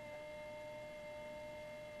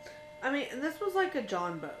 I mean, and this was like a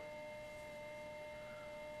John boat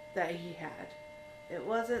that he had. It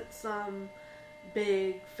wasn't some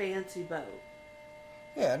big fancy boat.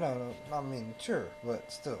 yeah, no, I mean, sure,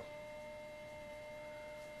 but still.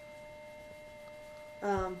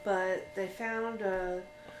 But they found a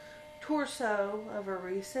torso of a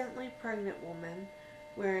recently pregnant woman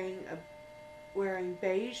wearing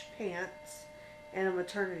beige pants and a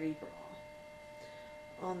maternity bra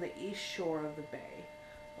on the east shore of the bay,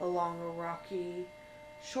 along a rocky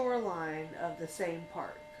shoreline of the same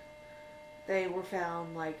park. They were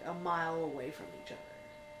found like a mile away from each other.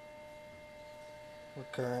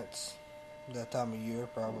 Occurrence that time of year,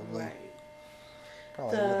 probably. Right.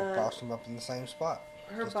 Probably would have crossed them up in the same spot.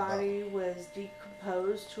 Her just about. body was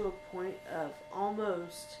decomposed to a point of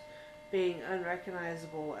almost being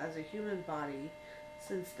unrecognizable as a human body,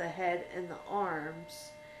 since the head and the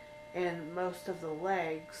arms and most of the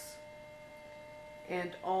legs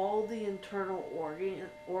and all the internal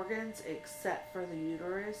organs except for the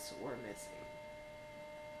uterus were missing.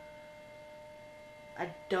 I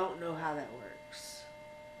don't know how that works.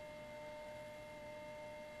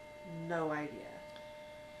 No idea.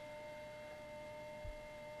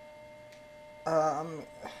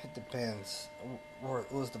 It depends.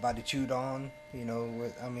 Was the body chewed on?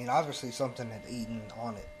 Obviously something had eaten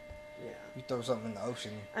on it. Yeah. You throw something in the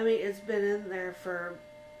ocean. I mean, it's been in there for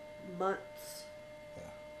months.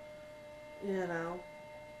 Yeah.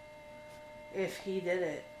 If he did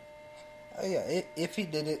it. Yeah, if he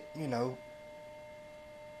did it,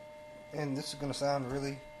 and this is going to sound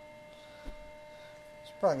really,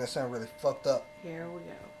 it's probably going to sound really fucked up. Here we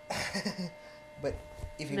go. But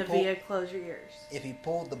if he Navia, close your ears. If he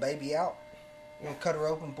pulled the baby out, Yeah. cut her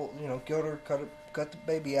open, killed her, cut the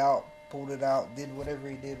baby out, pulled it out, did whatever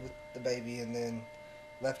he did with the baby, and then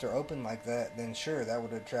left her open like that, then sure, that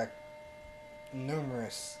would attract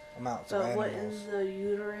numerous amounts of But animals. wouldn't the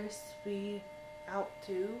uterus be out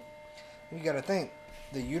too? You got to think,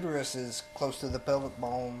 the uterus is close to the pelvic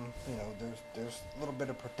bone. There's a little bit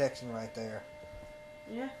of protection right there.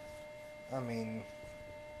 Yeah. I mean,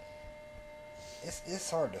 it's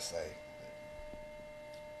hard to say.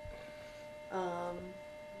 On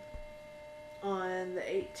the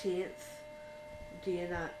 18th,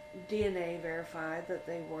 DNA verified that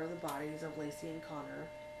they were the bodies of Lacey and Connor.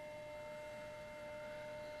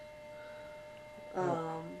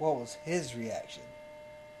 What was his reaction?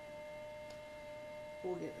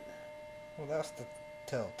 We'll get to that. Well, that's the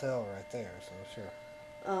telltale right there, so sure.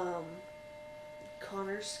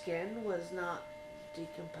 Connor's skin was not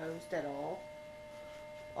decomposed at all,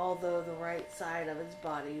 although the right side of his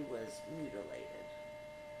body was mutilated.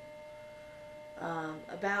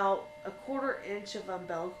 About a 1/4 inch of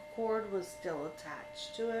umbilical cord was still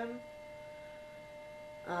attached to him.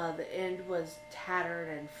 The end was tattered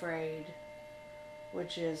and frayed,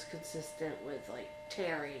 which is consistent with like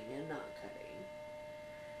tearing and not cutting.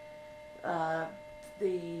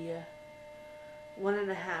 The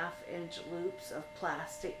 1.5 inch loops of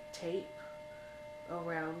plastic tape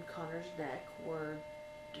around Connor's neck were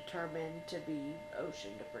determined to be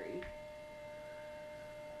ocean debris.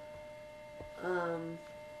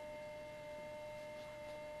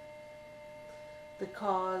 The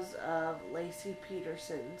cause of Lacey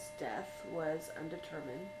Peterson's death was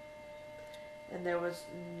undetermined, and there was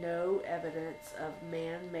no evidence of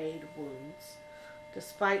man-made wounds,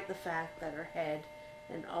 despite the fact that her head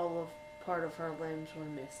and all of part of her limbs were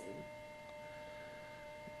missing.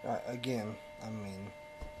 Again, I mean,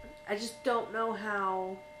 I just don't know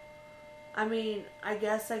how. I mean, I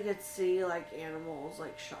guess I could see like animals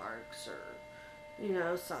like sharks or, you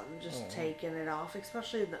know, something just taking it off,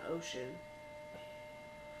 especially in the ocean.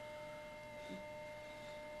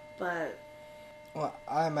 But, well,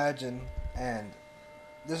 I imagine, and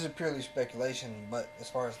this is purely speculation, but as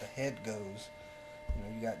far as the head goes, you know,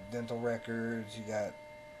 you got dental records, you got,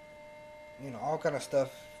 you know, all kind of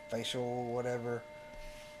stuff, facial, whatever.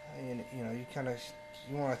 And, you know, you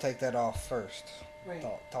want to take that off first. right.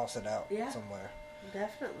 Toss it out somewhere.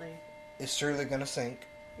 Definitely. It's surely going to sink.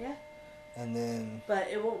 Yeah. And then, But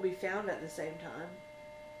it won't be found at the same time.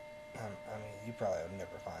 I mean, you probably would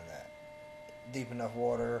never find that. Deep enough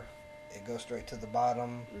water, it goes straight to the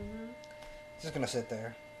bottom. Mm-hmm. It's just going to sit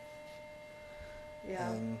there.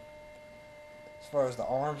 Yeah. And as far as the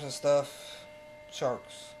arms and stuff,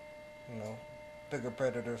 sharks, you know, bigger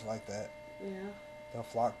predators like that, Yeah. they'll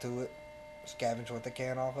flock to it, scavenge what they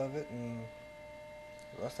can off of it, and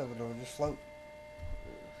the rest of it will just float.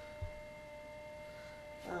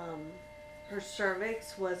 Her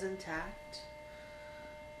cervix was intact.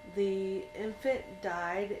 The infant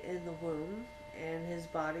died in the womb, and his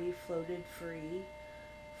body floated free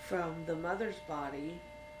from the mother's body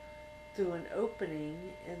through an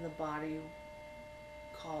opening in the body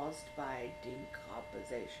caused by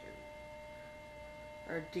decomposition.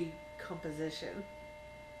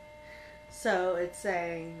 So it's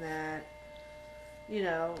saying that, you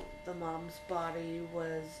know, the mom's body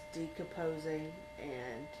was decomposing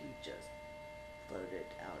and he just floated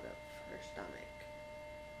out of her stomach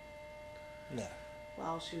Yeah.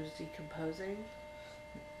 while she was decomposing.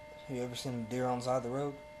 Have you ever seen a deer on the side of the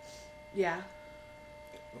road? Yeah.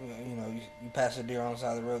 You know, you pass a deer on the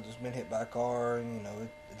side of the road that's been hit by a car, and, you know, it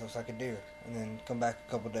looks like a deer. And then come back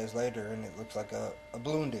a couple of days later, and it looks like a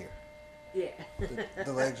balloon deer. Yeah.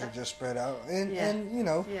 The legs are just spread out. And, Yeah. and you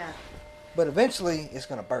know, Yeah. but eventually it's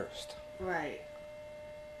going to burst. Right.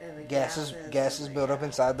 And the Gases build up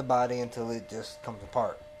inside the body until it just comes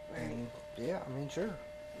apart. Right. And, yeah, I mean, sure.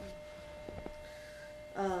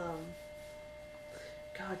 God,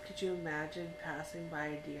 could you imagine passing by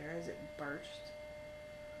a deer as it burst?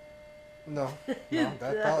 No, that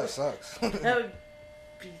probably sucks. That would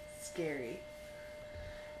be scary.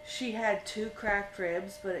 She had 2 cracked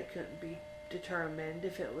ribs, but it couldn't be determined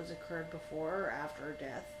if it was occurred before or after her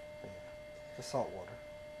death. The salt water.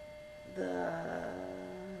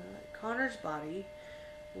 Connor's body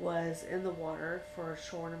was in the water for a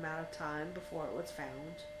short amount of time before it was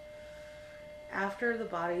found. After the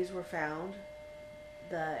bodies were found,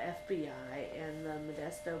 the FBI and the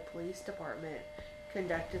Modesto Police Department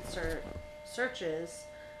conducted searches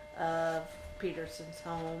of Peterson's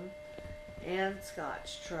home and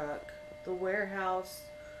Scott's truck, the warehouse,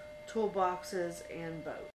 toolboxes, and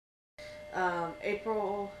boat.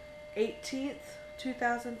 April 18th,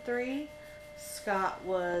 2003, Scott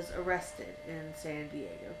was arrested in San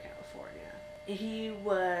Diego, California. He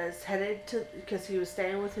was headed to, because he was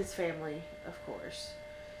staying with his family, of course,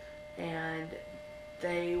 and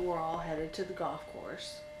they were all headed to the golf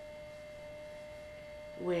course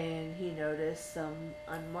when he noticed some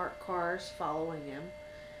unmarked cars following him.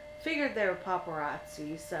 Figured they were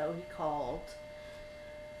paparazzi, so he called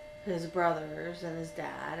his brothers and his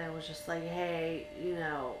dad and was just like, hey, you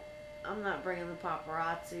know, I'm not bringing the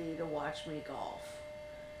paparazzi to watch me golf,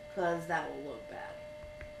 because that will look bad.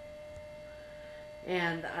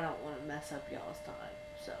 And I don't want to mess up y'all's time,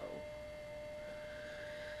 so.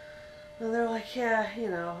 And they're like, yeah,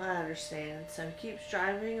 you know, I understand. So he keeps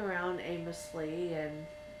driving around aimlessly and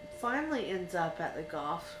finally ends up at the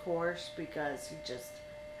golf course because he just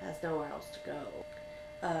has nowhere else to go.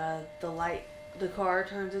 The car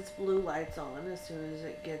turns its blue lights on as soon as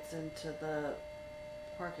it gets into the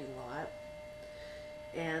parking lot,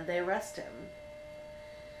 and they arrest him.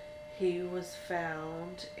 He was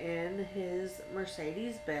found in his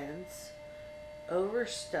Mercedes-Benz,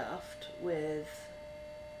 overstuffed with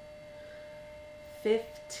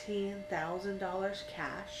 $15,000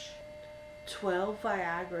 cash, 12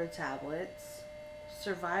 Viagra tablets,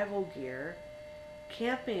 survival gear,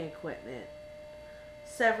 camping equipment,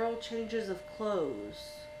 several changes of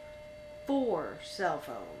clothes, 4 cell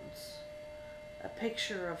phones, a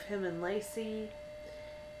picture of him and Lacey,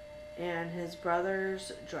 and his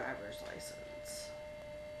brother's driver's license.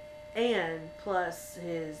 And plus,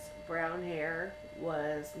 his brown hair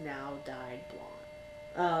was now dyed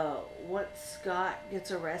blonde. Once Scott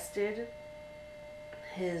gets arrested,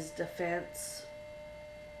 his defense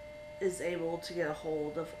is able to get a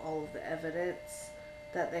hold of all of the evidence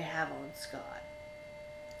that they have on Scott.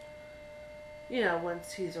 You know,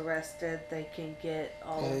 once he's arrested, they can get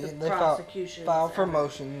all of the prosecution's file for evidence.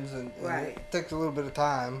 motions, and Right. it takes a little bit of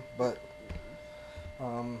time, but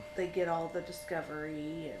They get all the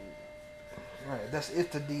discovery and... right, that's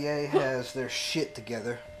if the DA has their shit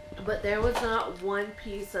together. But there was not one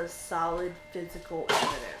piece of solid physical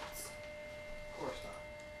evidence. Of course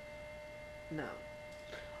not. No.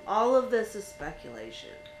 All of this is speculation.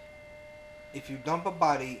 If you dump a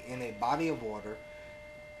body in a body of water,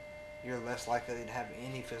 you're less likely to have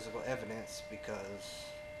any physical evidence because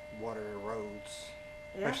water erodes,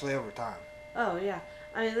 Yeah. especially over time. Oh, yeah.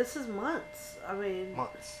 I mean, this is months. I mean,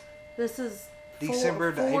 Months. this is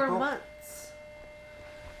December to four April? months.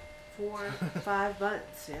 5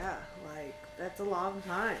 months, yeah. Like, that's a long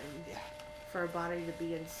time Yeah. for a body to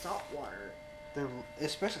be in salt water. They're,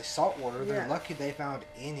 especially salt water, they're Yeah. lucky they found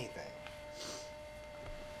anything.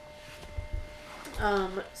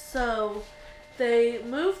 So they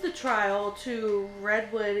moved the trial to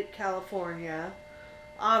Redwood, California,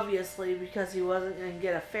 obviously because he wasn't going to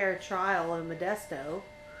get a fair trial in Modesto.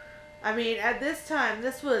 I mean, at this time,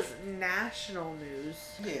 this was national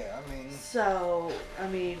news. Yeah, I mean, So, I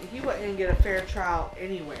mean, he wasn't going to get a fair trial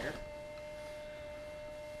anywhere.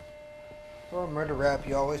 for a murder rap,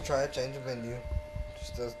 you always try to change the venue.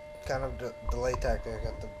 Just a kind of delay tactic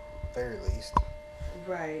at the very least.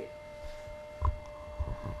 Right.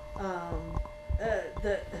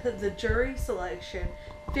 The jury selection,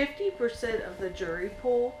 50% of the jury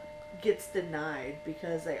pool gets denied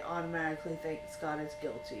because they automatically think Scott is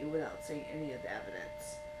guilty without seeing any of the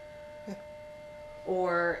evidence.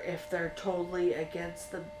 Or if they're totally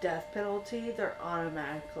against the death penalty, they're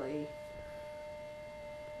automatically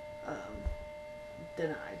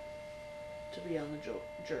denied to be on the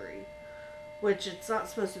jury. Which it's not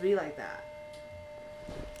supposed to be like that.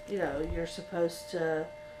 You know, you're supposed to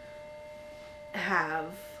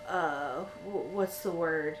have, what's the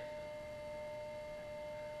word?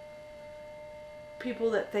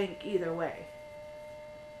 People that think either way.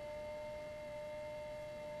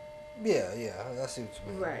 Yeah, I see what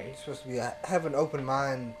you mean. Right. You're supposed to be have an open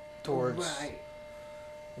mind towards, Right.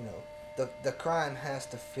 you know, the crime has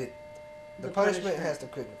to fit. The The punishment punishment. has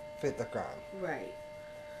to fit the crime. Right.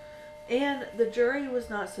 And the jury was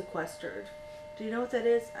not sequestered. Do you know what that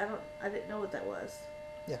is? I didn't know what that was.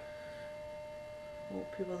 Yeah. Well,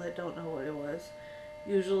 people that don't know what it was.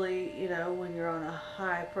 Usually, you know, when you're on a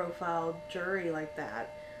high profile jury like that,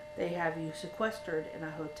 they have you sequestered in a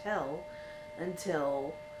hotel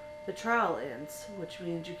until the trial ends, which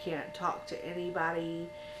means you can't talk to anybody.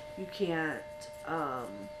 You can't,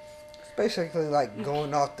 It's basically like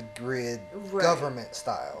going off the grid, Right. government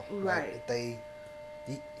style. Right. Like they.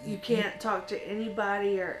 you can't talk to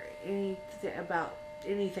anybody or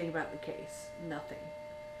anything about the case. Nothing.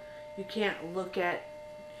 You can't look at,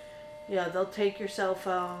 you know, they'll take your cell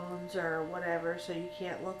phones or whatever, so you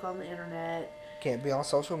can't look on the internet. Can't be on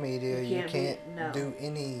social media. You You can't no. do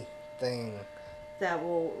anything. That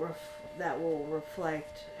will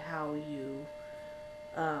reflect how you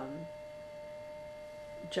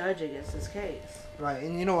judge against this case. Right,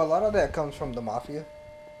 and you know, a lot of that comes from the mafia.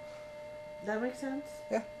 That makes sense?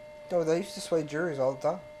 No, they used to sway juries all the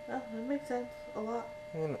time. Oh, that makes sense. A lot.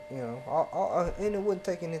 And, you know, and it wouldn't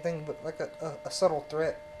take anything but like a subtle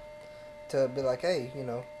threat to be like, hey, you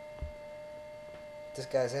know, this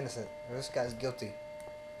guy's innocent or this guy's guilty.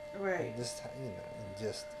 Right. And just, you know, and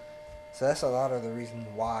just so that's a lot of the reason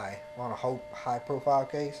why on a high profile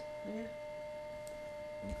case,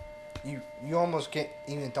 Yeah. you almost can't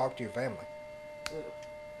even talk to your family.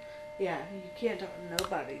 Yeah, you can't talk to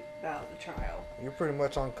nobody about the trial. You're pretty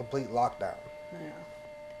much on complete lockdown. Yeah.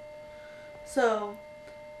 So,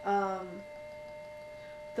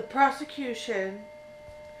 the prosecution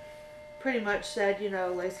pretty much said, you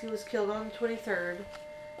know, Lacey was killed on the 23rd.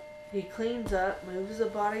 He cleans up, moves the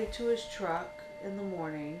body to his truck in the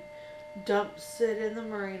morning, dumps it in the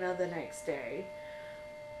marina the next day.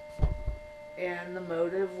 And the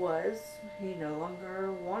motive was he no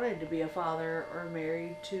longer wanted to be a father or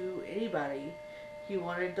married to anybody. He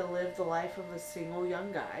wanted to live the life of a single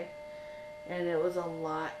young guy. And it was a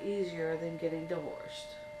lot easier than getting divorced.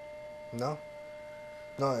 No,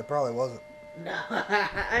 it probably wasn't. No,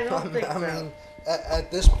 I don't think I so. mean,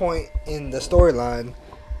 at this point in the storyline,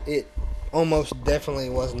 it almost definitely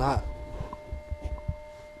was not.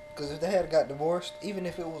 Because if they had got divorced, even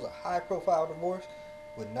if it was a high-profile divorce,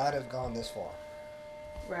 would not have gone this far.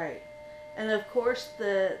 Right. And of course,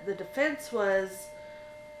 the defense was,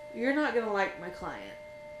 you're not going to like my client.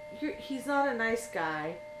 He's not a nice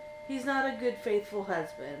guy. He's not a good, faithful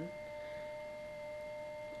husband.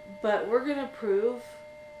 But we're going to prove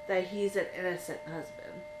that he's an innocent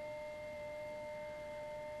husband.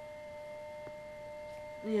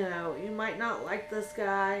 You know, you might not like this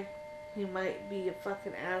guy. He might be a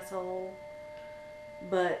fucking asshole.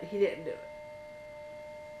 But he didn't do it.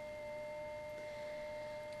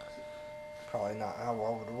 Probably not how I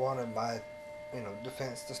would have wanted my,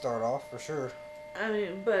 defense to start off, for sure. I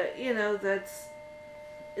mean, but, it's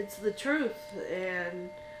the truth. And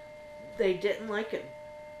they didn't like him.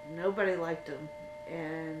 Nobody liked him.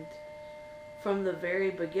 And from the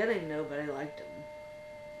very beginning, nobody liked him.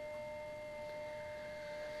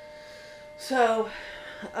 So,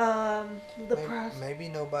 maybe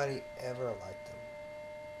nobody ever liked him.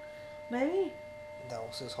 Maybe. That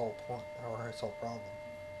was his whole point, or his whole problem.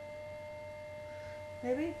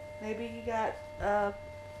 Maybe he got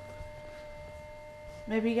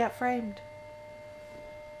framed.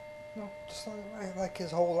 No, just like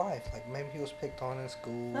his whole life. Like maybe he was picked on in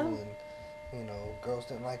school, and girls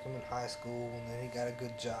didn't like him in high school, and then he got a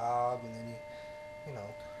good job, and then he,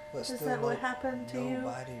 but Is that what happened to you?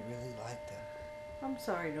 Nobody really liked him. I'm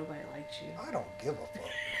sorry, nobody likes you. I don't give a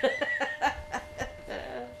fuck.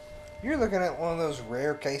 You're looking at one of those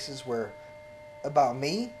rare cases where, about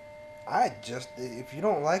me, if you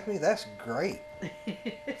don't like me, that's great.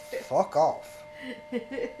 Fuck off.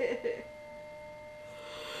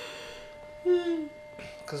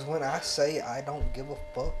 Because when I say I don't give a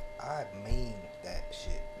fuck, I mean that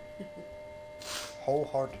shit.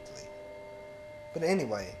 Wholeheartedly. But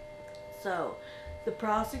anyway. So, the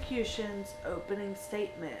prosecution's opening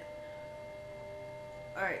statement.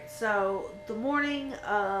 Alright, so the morning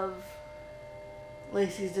of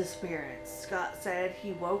Lacey's disappearance, Scott said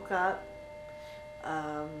he woke up. He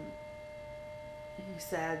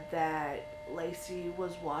said that Lacey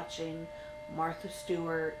was watching Martha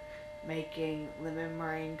Stewart making lemon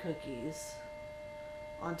meringue cookies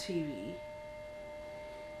on TV.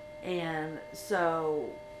 And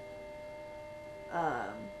so,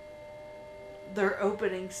 their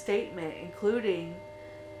opening statement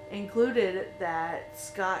included that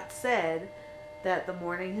Scott said that the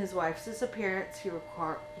morning his wife's disappearance, he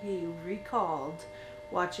recalled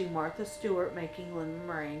watching Martha Stewart making lemon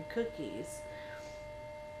meringue cookies.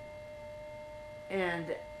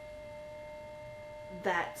 And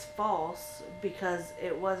that's false because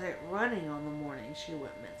it wasn't running on the morning she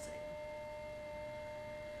went missing.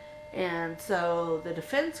 And so the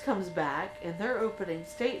defense comes back in their opening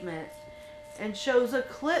statement and shows a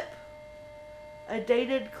clip, a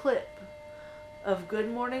dated clip of Good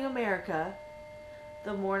Morning America,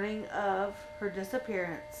 the morning of her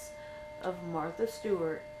disappearance, of Martha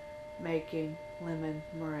Stewart making lemon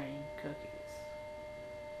meringue cookies.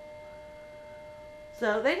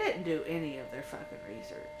 So they didn't do any of their fucking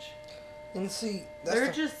research. And see,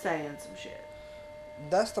 they're just saying some shit.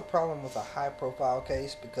 That's the problem with a high-profile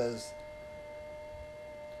case because,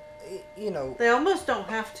 they almost don't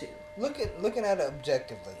have to. Looking at it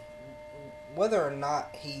objectively, whether or not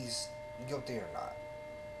he's guilty or not,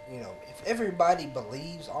 if everybody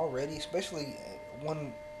believes already, especially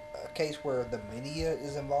a case where the media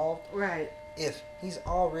is involved, right? If he's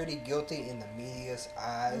already guilty in the media's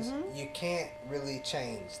eyes, you can't really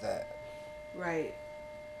change that, right?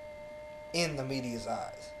 In the media's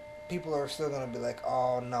eyes, people are still gonna be like,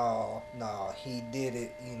 "Oh no, he did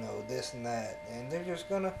it," this and that, and they're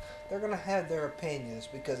gonna have their opinions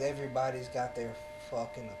because everybody's got their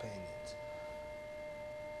fucking opinions.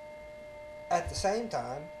 At the same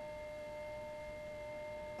time,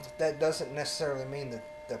 that doesn't necessarily mean that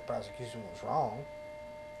the prosecution was wrong.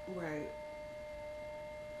 Right.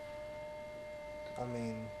 I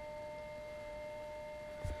mean...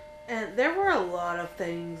 And there were a lot of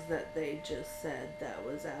things that they just said that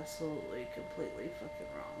was absolutely, completely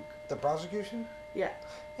fucking wrong. The prosecution? Yeah.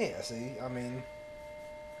 Yeah, see, I mean,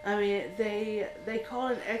 they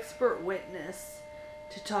called an expert witness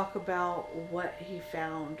to talk about what he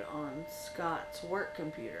found on Scott's work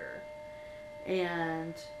computer.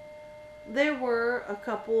 And there were a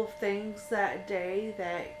couple of things that day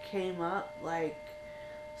that came up, like,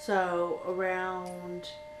 so around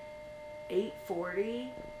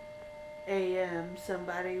 8:40 a.m.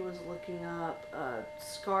 somebody was looking up a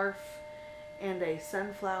scarf and a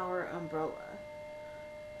sunflower umbrella.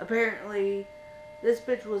 Apparently, this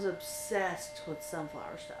bitch was obsessed with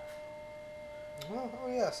sunflower stuff. Oh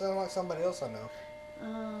yeah, sounds like somebody else I know.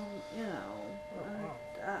 I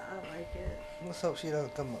like it. Let's hope she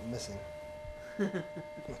doesn't come up missing.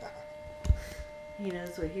 He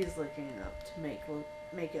knows what he's looking up to make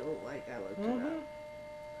it look like I looked it up.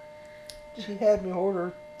 She had me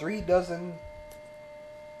order 3 dozen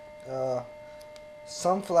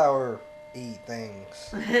sunflower-y things.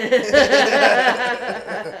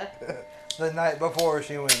 The night before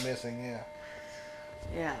she went missing, yeah.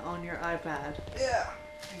 Yeah, on your iPad. Yeah,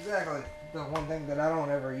 exactly. The one thing that I don't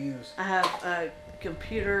ever use. I have a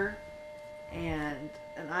computer and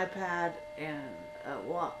an iPad and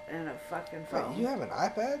a fucking phone. Wait, you have an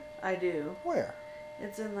iPad? I do. Where?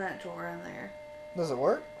 It's in that drawer in there. Does it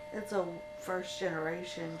work? It's a first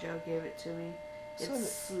generation. Joe gave it to me. It's So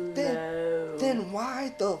slow. Then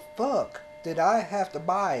why the fuck did I have to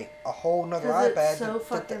buy a whole nother iPad? Because it's so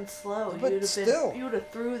fucking slow. But You would have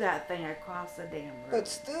threw that thing across the damn room. But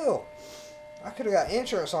still, I could have got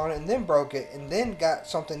insurance on it and then broke it and then got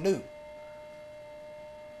something new.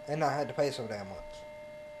 And I had to pay so damn much.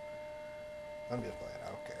 I'm just playing. I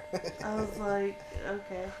don't care. I was like,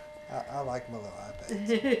 okay. I like my little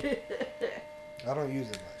iPad. I don't use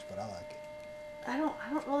it much, but I like it. I don't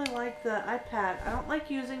really like the iPad. I don't like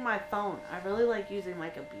using my phone. I really like using my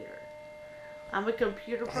computer. I'm a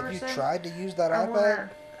computer person. Have you tried to use that iPad?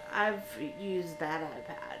 I've used that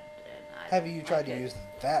iPad. And Have you tried to use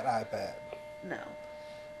that iPad? No.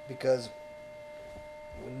 Because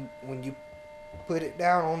when you put it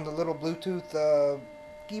down on the little Bluetooth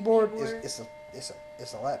keyboard?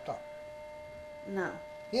 It's a laptop. No.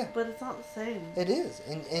 Yeah. But it's not the same. It is.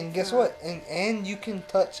 And guess what? And you can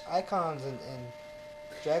touch icons and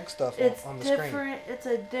drag stuff on the screen. It's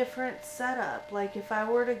a different setup. Like if I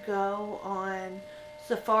were to go on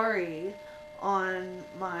Safari on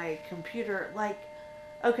my computer, like,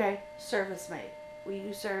 okay, ServiceMate. We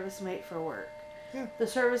use ServiceMate for work. Yeah. The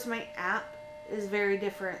ServiceMate app is very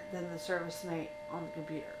different than the ServiceMate on the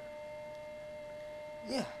computer.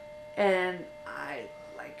 Yeah. And I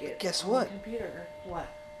like it. Guess on what? The computer. What?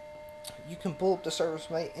 You can pull up the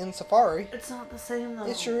ServiceMate in Safari. It's not the same though.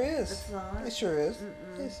 It sure is. It's not. It sure is.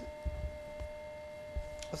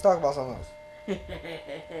 Let's talk about something else.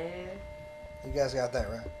 You guys got that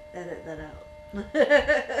right? Edit that out.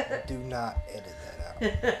 Do not edit that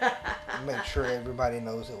out. Make sure everybody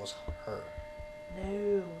knows it was her.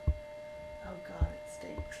 No. Oh God, it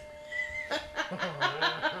stinks.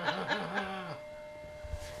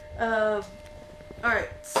 Alright,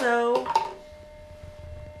 so,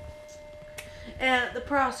 and the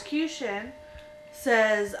prosecution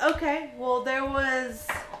says, okay, well, there was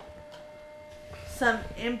some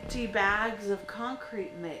empty bags of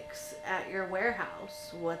concrete mix at your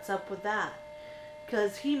warehouse. What's up with that?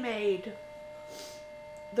 Because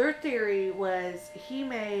their theory was he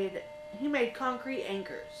made concrete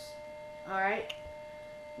anchors. Alright?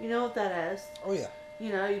 You know what that is? Oh yeah.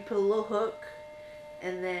 You know, you put a little hook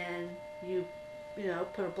and then you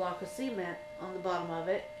put a block of cement on the bottom of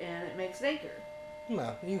it and it makes an anchor.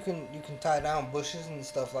 No, you can tie down bushes and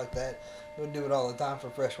stuff like that. We do it all the time for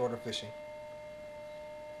freshwater fishing.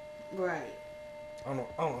 Right. I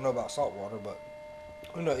don't know about saltwater, but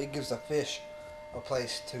it gives the fish a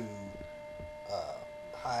place to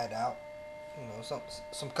hide out.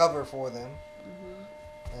 Some cover for them. Mm-hmm.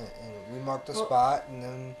 And we mark the spot, and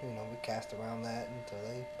then we cast around that until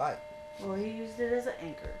they bite. Well, he used it as an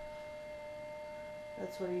anchor.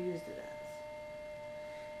 That's what he used it as.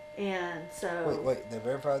 And so... Wait, they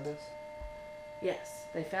verified this? Yes,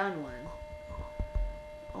 they found one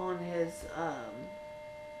on his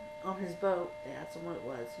boat. They asked him what it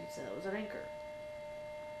was. He said it was an anchor.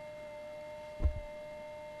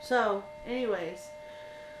 So, anyways,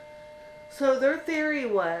 so their theory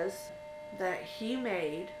was that he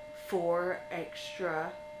made 4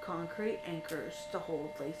 extra concrete anchors to hold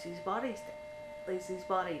Lacey's body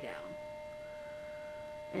down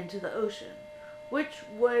into the ocean, which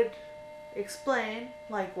would explain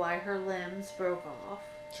like why her limbs broke off.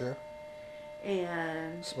 Sure.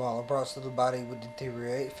 And smaller parts of the body would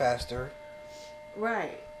deteriorate faster.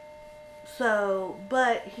 Right. So,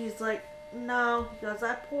 but he's like, no, he goes,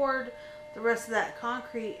 I poured the rest of that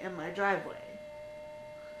concrete in my driveway.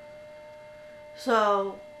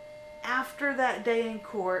 So, after that day in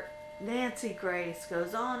court, Nancy Grace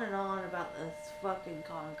goes on and on about this fucking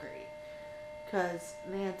concrete. Because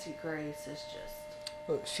Nancy Grace is just...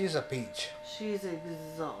 Look, she's a peach. She's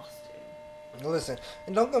exhausting. Listen,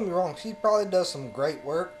 and don't get me wrong, she probably does some great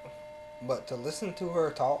work, but to listen to her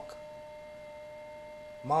talk,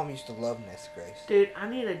 Mom used to love Nancy Grace. Dude, I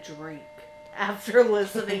need a drink after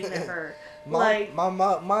listening to her. My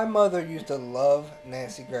mother used to love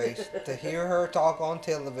Nancy Grace. To hear her talk on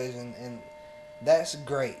television, and that's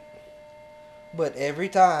great. But every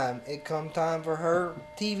time it come time for her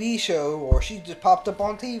TV show, or she just popped up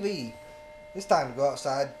on TV, it's time to go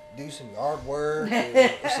outside, do some yard work, or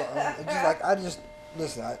something. It's just like,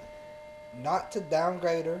 listen, not to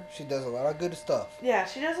downgrade her. She does a lot of good stuff. Yeah,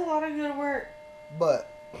 she does a lot of good work. But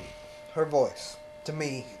her voice, to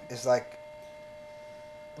me, is like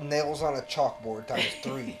nails on a chalkboard times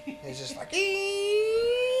 3. It's just like,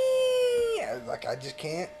 like I just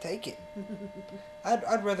can't take it.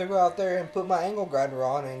 I'd rather go out there and put my angle grinder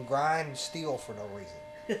on and grind steel for no reason.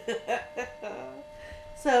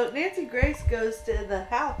 So Nancy Grace goes to the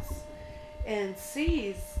house and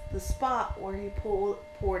sees the spot where he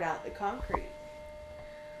poured out the concrete.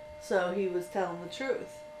 So he was telling the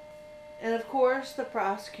truth. And of course, the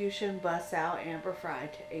prosecution busts out Amber Fry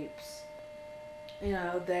to apes. You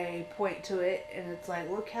know, they point to it and it's like,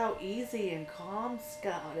 look how easy and calm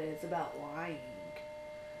Scott is about lying.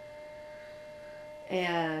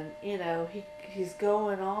 And, you know, he's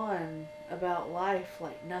going on about life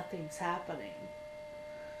like nothing's happening.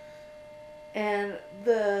 And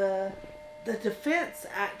the defense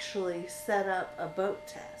actually set up a boat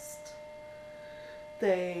test.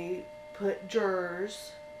 They put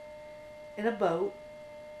jurors in a boat,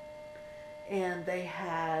 and they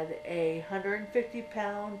had a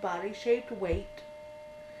 150-pound body-shaped weight.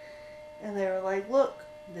 And they were like, look,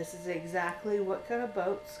 this is exactly what kind of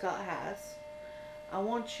boat Scott has. I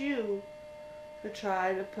want you to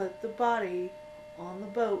try to put the body on the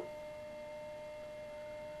boat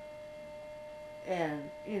and,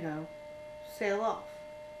 you know, sail off.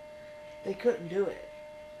 They couldn't do it.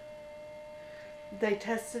 They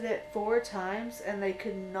tested it 4 times and they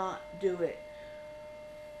could not do it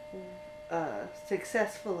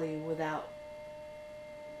successfully without,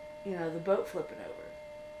 you know, the boat flipping over.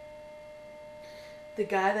 The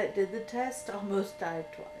guy that did the test almost died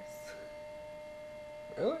twice.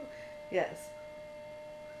 Really? Yes.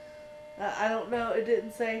 I don't know, it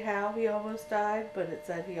didn't say how he almost died, but it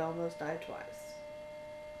said he almost died twice.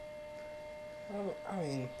 I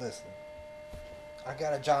mean, listen. I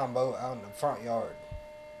got a John boat out in the front yard.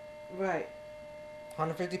 Right.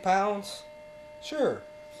 150 pounds? Sure.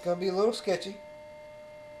 It's going to be a little sketchy.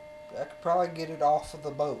 I could probably get it off of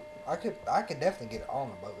the boat. I could definitely get it on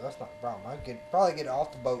the boat. That's not a problem. I could probably get it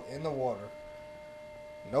off the boat in the water.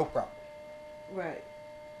 No problem. Right.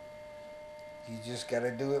 You just got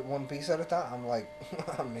to do it one piece at a time. I'm like,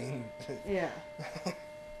 I mean. Yeah.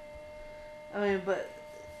 I mean, but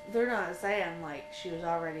they're not saying like she was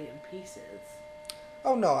already in pieces.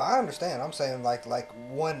 Oh no, I understand. I'm saying like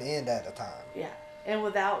one end at a time. Yeah. And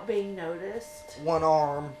without being noticed. One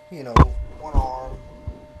arm, you know, one arm.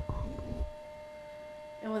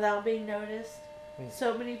 And without being noticed.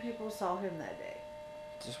 So many people saw him that day.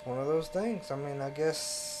 Just one of those things. I mean, I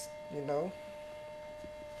guess, you know.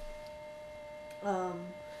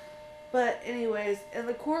 But anyways, and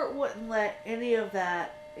the court wouldn't let any of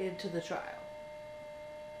that into the trial.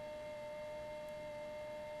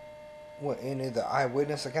 What, any of the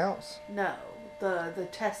eyewitness accounts? No, the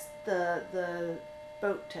test, the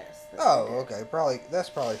boat test. Oh, okay. That's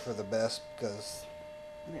probably for the best because.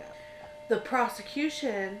 Yeah. The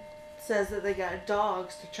prosecution says that they got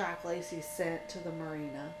dogs to track Lacey's scent to the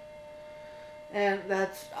marina, and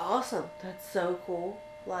that's awesome. That's so cool.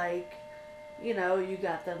 Like, you know, you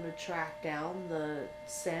got them to track down the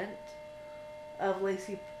scent of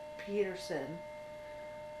Lacey Peterson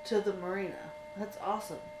to the marina. That's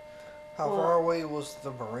awesome. How far away was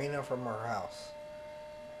the marina from her house?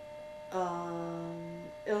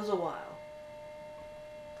 It was a while.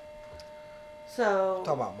 So.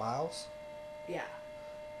 Talking about miles? Yeah.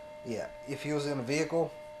 Yeah. If he was in a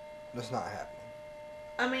vehicle, that's not happening.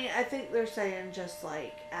 I mean, I think they're saying just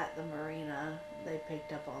like at the marina, they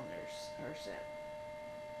picked up on her scent.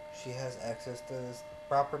 She has access to this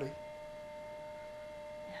property?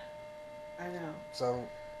 Yeah. I know.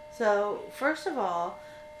 So, first of all,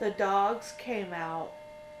 the dogs came out.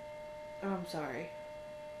 Oh, I'm sorry.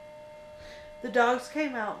 The dogs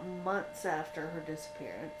came out months after her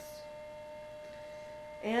disappearance.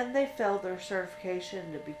 And they failed their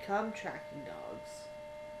certification to become tracking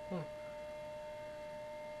dogs.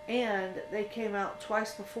 And they came out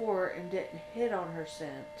twice before and didn't hit on her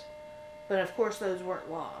scent. But of course those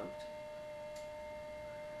weren't logged.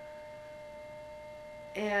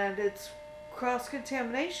 And it's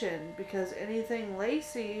cross-contamination because anything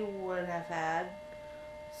Lacey would have had,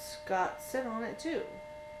 Scott scent on it too.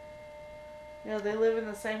 You know, they live in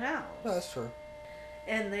the same house. No, that's true.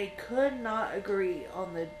 And they could not agree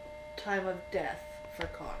on the time of death for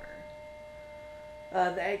Connor.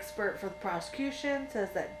 The expert for the prosecution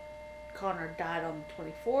says that Connor died on the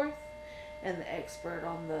 24th, And the expert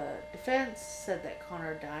on the defense said that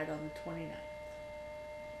Connor died on the 29th.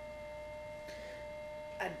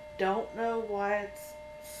 I don't know why it's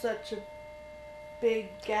such a big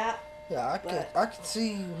gap. Yeah, I can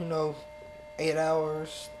see, 8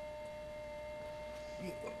 hours,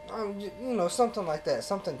 something like that,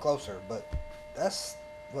 something closer, but that's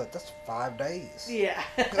 5 days. Yeah.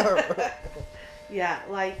 Yeah,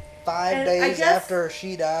 like 5 days after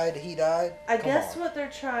she died, he died. I guess what they're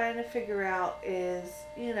trying to figure out is,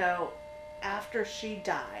 after she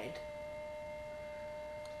died,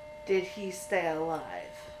 did he stay alive?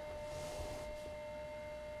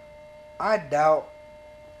 I doubt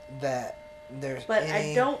that there's But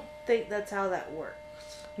I don't think that's how that works.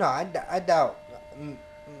 No, I doubt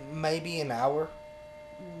maybe an hour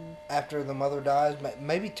after the mother dies,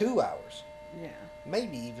 maybe 2 hours. Yeah.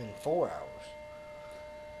 Maybe even 4 hours.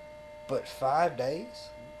 But 5 days?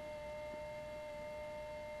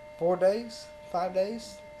 4 days? 5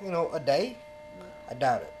 days? A day? No. I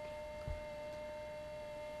doubt it.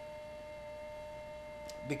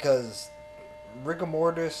 Because rigor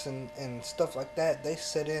mortis and stuff like that, they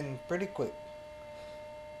set in pretty quick.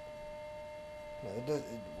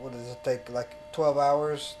 What does it take? Like 12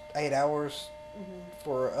 hours, 8 hours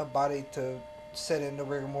for a body to set into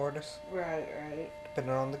rigor mortis? Right.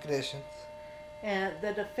 Depending on the conditions. And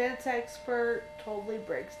the defense expert totally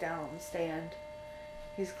breaks down on the stand.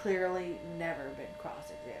 He's clearly never been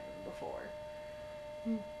cross-examined before.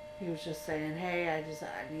 He was just saying, hey, I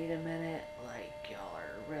need a minute. Like, y'all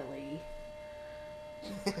are really...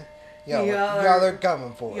 y'all are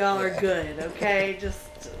coming for it. Y'all are good, okay?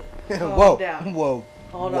 Just calm down. Whoa.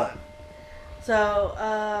 Hold on. So,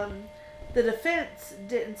 the defense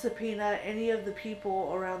didn't subpoena any of the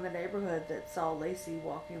people around the neighborhood that saw Lacey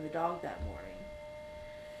walking the dog that morning.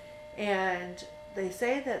 And they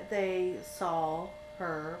say that they saw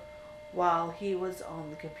her while he was on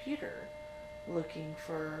the computer looking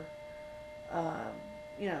for,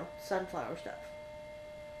 sunflower stuff.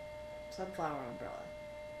 Sunflower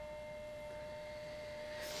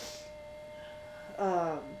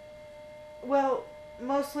umbrella. Well,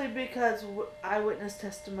 mostly because eyewitness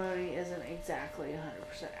testimony isn't exactly 100%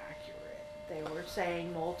 accurate. They were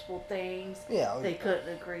saying multiple things. Yeah. They couldn't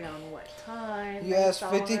agree on what time. You asked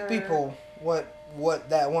 50 people what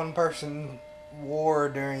that one person wore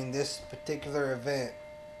during this particular event,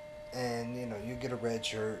 and you get a red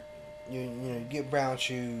shirt. You get brown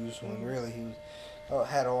shoes when really he was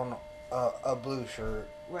had on a blue shirt,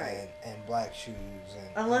 right, and black shoes.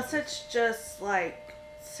 Unless it's just like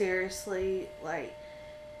seriously, like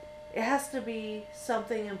it has to be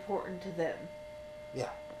something important to them. Yeah.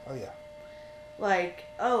 Oh yeah. Like,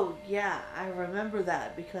 oh yeah, I remember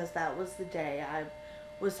that because that was the day I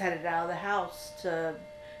was headed out of the house to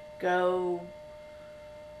go,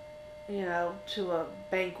 to a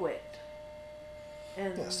banquet.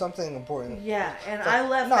 And something important. Yeah, and I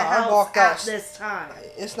left the house at this time.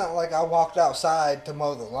 It's not like I walked outside to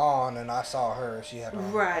mow the lawn and I saw her. She had on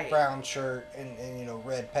a brown shirt and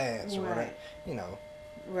red pants or whatever.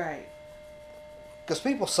 Right. Because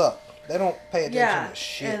people suck. They don't pay attention to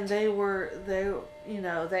shit. And they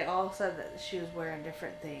all said that she was wearing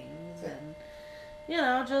different things, and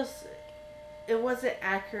just it wasn't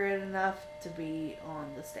accurate enough to be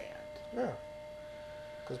on the stand. Yeah,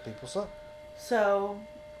 because people suck. So,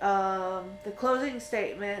 the closing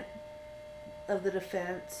statement of the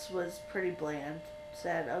defense was pretty bland.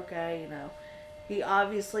 Said, okay, he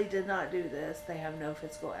obviously did not do this. They have no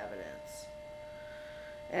physical evidence.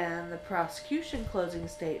 And the prosecution closing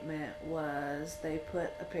statement was they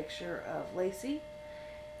put a picture of Lacey,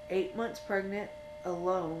 8 months pregnant,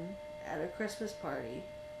 alone at a Christmas party.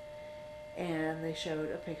 And they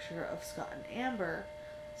showed a picture of Scott and Amber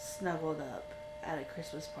snuggled up at a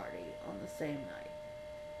Christmas party on the same night.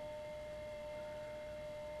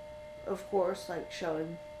 Of course,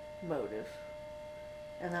 showing motive.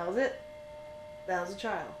 And that was it. That was a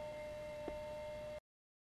trial.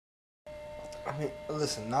 I mean,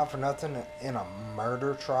 listen, not for nothing, in a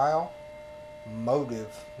murder trial,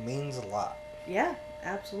 motive means a lot. Yeah,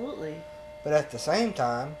 absolutely. But at the same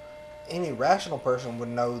time, any rational person would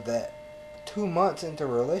know that 2 months into a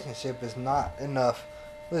relationship is not enough.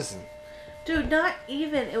 Listen. Dude, not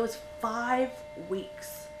even. It was 5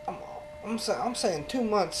 weeks. I'm saying 2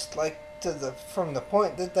 months, from the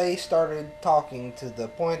point that they started talking to the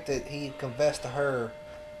point that he confessed to her,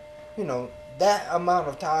 that amount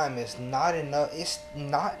of time is not enough. It's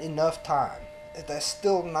not enough time. That's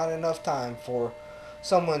still not enough time for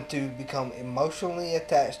someone to become emotionally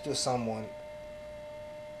attached to someone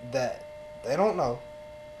that they don't know,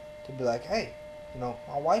 to be like, hey,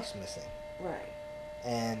 my wife's missing. Right.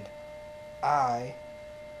 And I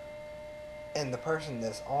am the person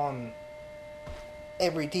that's on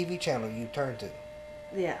every TV channel you turn to.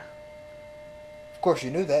 Yeah. Of course,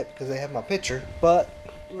 you knew that because they have my picture, but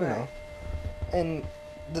you Right. know, and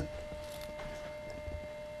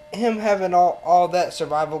him having all that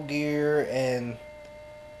survival gear and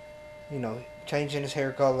you know changing his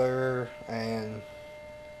hair color and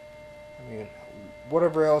I mean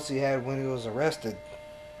whatever else he had when he was arrested.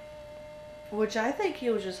 Which I think he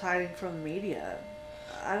was just hiding from the media.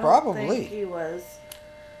 I don't Probably. think he was.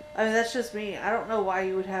 I mean, that's just me. I don't know why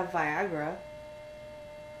you would have Viagra.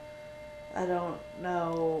 I don't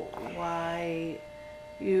know why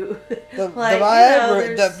you The like Viagra,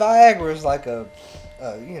 you know, the Viagra is like a,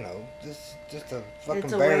 you know, just a fucking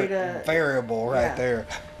It's a way to- variable right yeah. there.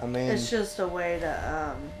 I mean, it's just a way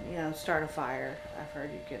to you know, start a fire. I've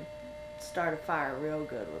heard you can start a fire real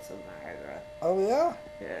good with some Viagra. oh yeah,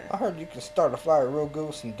 I Yeah. heard you can start a fire real good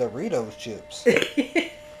with some Doritos chips.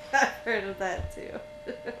 I've heard of that too.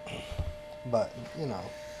 But you know,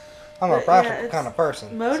 I'm a But, yeah, practical it's- kind of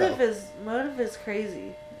person. Motive so. is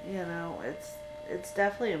crazy. You know, it's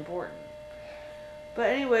definitely important. But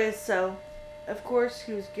anyways, so of course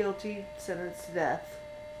he was guilty, sentenced to death.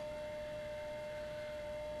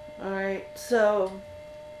 Alright, so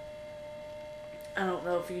I don't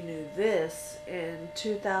know if you knew this. In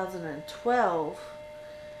 2012,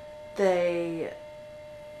 they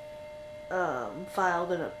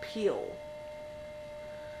filed an appeal.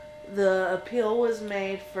 The appeal was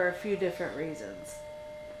made for a few different reasons.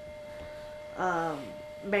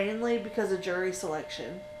 Mainly because of jury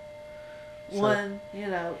selection. Sure. One, you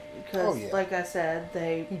know, because Oh, yeah. like I said,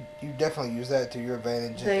 they You definitely use that to your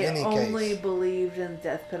advantage they in any only case. believed in the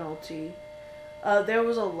death penalty. There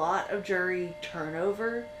was a lot of jury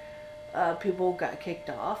turnover. People got kicked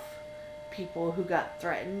off. People who got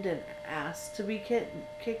threatened and asked to be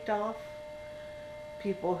kicked off.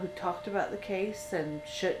 People who talked about the case and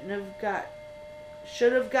should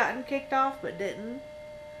have gotten kicked off but didn't.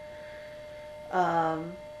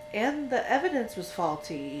 And the evidence was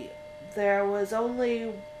faulty. There was the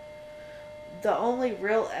only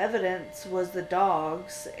real evidence was the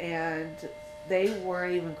dogs, and they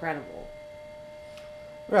weren't even credible.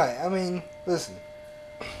 Right. I mean, listen.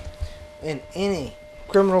 In any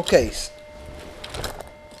criminal case,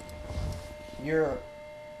 your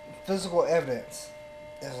physical evidence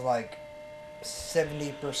is like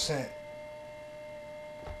 70%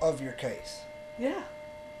 of your case, Yeah.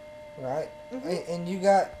 right? Mhm. And you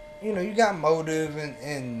got, you know, you got motive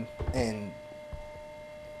and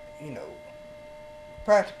you know,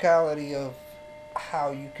 practicality of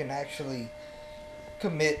how you can actually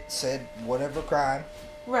commit said whatever crime.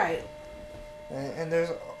 Right. And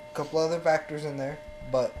there's a couple other factors in there,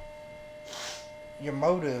 but your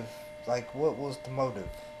motive, like what was the motive?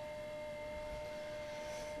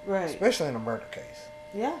 Right. Especially in a murder case.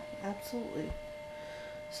 Yeah, absolutely.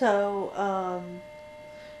 So,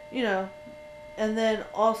 you know, and then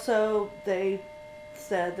also they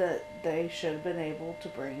said that they should have been able to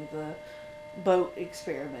bring the boat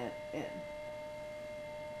experiment in.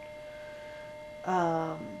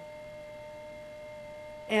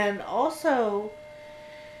 And also,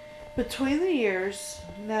 between the years,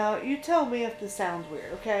 now you tell me if this sounds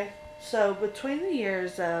weird, okay? So, between the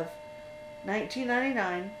years of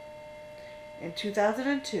 1999 and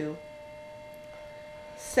 2002,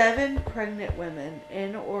 7 pregnant women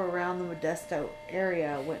in or around the Modesto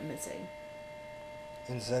area went missing.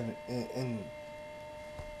 In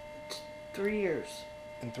 3 years.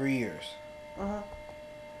 3 years. Uh-huh.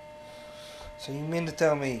 So you mean to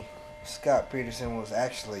tell me Scott Peterson was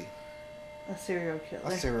actually A serial killer.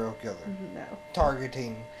 a serial killer No.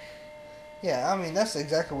 targeting? Yeah, I mean that's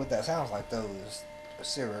exactly what that sounds like though. Is a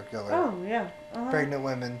serial killer. Oh, yeah. Uh-huh. Pregnant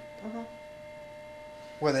women. Uh-huh.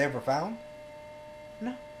 Were they ever found?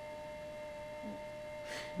 No.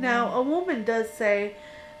 Now, a woman does say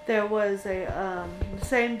there was the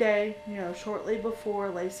same day, you know, shortly before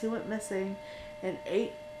Lacey went missing, an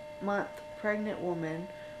 8-month pregnant woman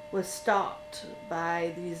was stalked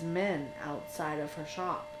by these men outside of her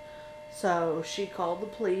shop. So she called the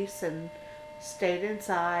police and stayed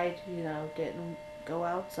inside, you know, didn't go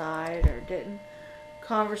outside or didn't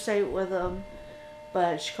conversate with them,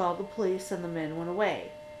 but she called the police and the men went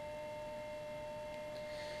away.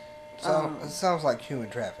 So it sounds like human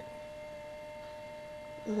trafficking.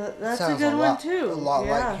 That's a Sounds good one lot, too. A lot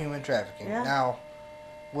Yeah. like human trafficking. Yeah. Now,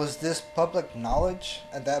 was this public knowledge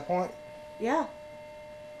at that point? Yeah.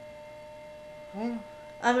 Hmm.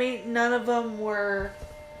 I mean, none of them were,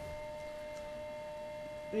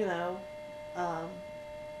 you know,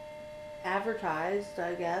 advertised,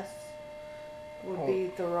 I guess. would be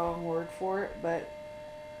the wrong word for it, but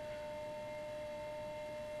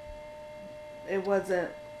it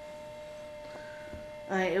wasn't.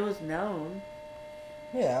 It was known,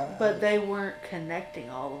 Yeah. but they weren't connecting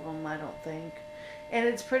all of them, I don't think. And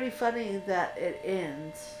it's pretty funny that it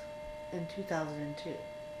ends in 2002.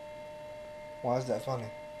 Why is that funny?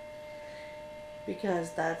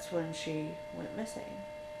 Because that's when she went missing.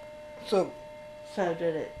 So did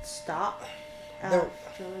it stop There-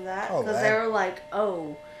 after that? Oh, Because they were like,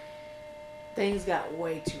 oh, things got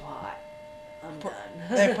way too hot. I'm done.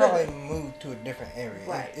 they probably moved to a different area.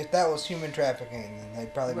 Right. If that was human trafficking, then they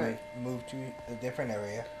probably Right. moved to a different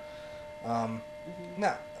area.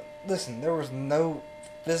 Now, listen, there was no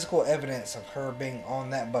physical evidence of her being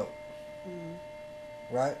on that boat,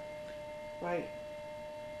 right? Right.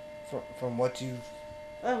 From what you've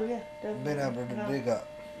Oh, yeah, definitely. been able to No, dig up.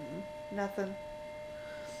 Nothing.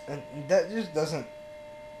 And that just doesn't,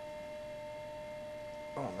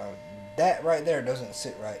 I don't know, that right there doesn't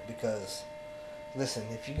sit right because, listen,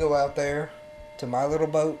 if you go out there to my little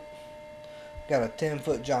boat, got a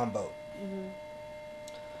 10-foot John boat.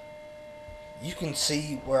 You can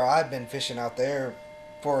see where I've been fishing out there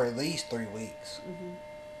for at least 3 weeks.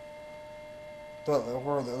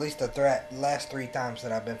 Or at least the last 3 times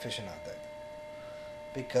that I've been fishing out there.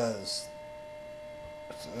 Because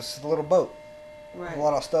it's a little boat. Right. A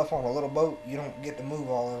lot of stuff on a little boat, you don't get to move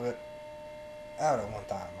all of it out at one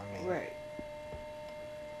time. I mean, Right.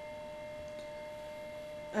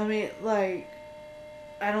 I mean, like,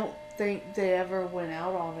 I don't think they ever went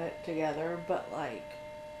out on it together, but, like,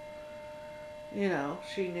 you know,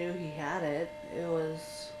 she knew he had it. It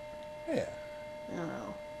was, yeah. you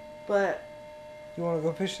know, but You want to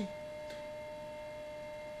go fishing?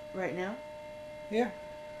 right now, Yeah,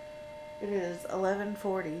 it is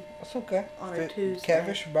 11:40 that's okay. On a Tuesday.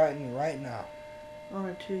 Catfish are biting right now. on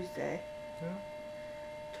a Tuesday. Yeah.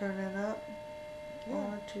 Turning up Yeah.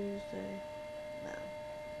 on a Tuesday. No.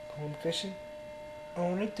 Going fishing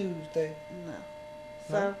on a Tuesday. No.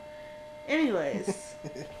 So, anyways.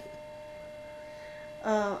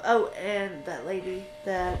 Oh, and that lady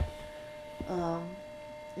that,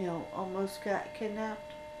 you know, almost got kidnapped.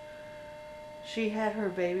 She had her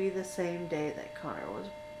baby the same day that Connor was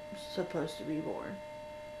supposed to be born.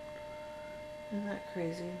 Isn't that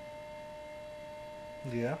crazy?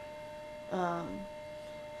 Yeah.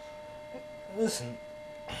 Listen,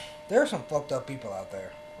 there are some fucked up people out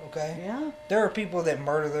there. Okay. Yeah. There are people that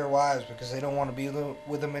murder their wives because they don't want to be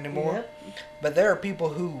with them anymore. Yep. But there are people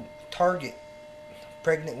who target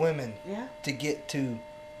pregnant women Yeah. to get to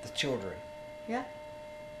the children, Yeah.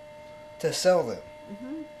 to sell them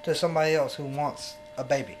Mhm. to somebody else who wants a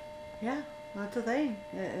baby. Yeah. That's the thing.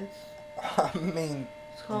 It's I mean,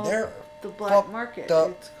 called there are the black fucked market. up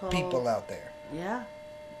It's called people out there. Yeah,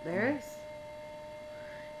 there is.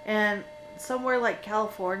 And somewhere like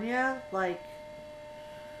California, like,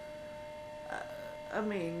 I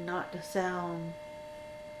mean, not to sound.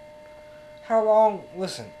 How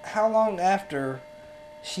long after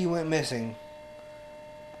she went missing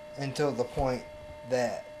until the point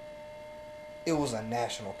that it was a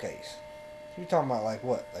national case? You're talking about like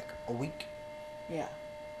what? Like a week? Yeah.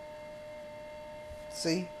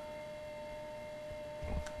 See?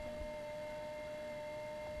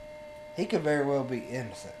 He could very well be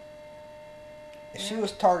innocent. If she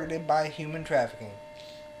was targeted by human trafficking,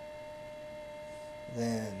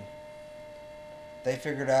 then they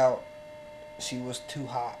figured out she was too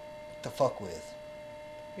hot to fuck with.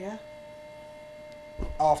 Yeah.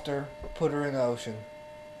 Offed her, put her in the ocean.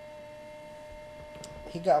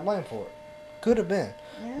 He got blamed for it. Could have been.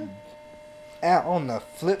 Yeah. Out on the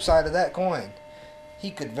flip side of that coin,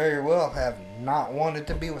 he could very well have not wanted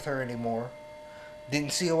to be with her anymore.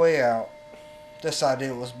 Didn't see a way out. Decided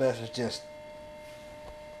it was best to just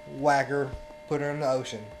whack her, put her in the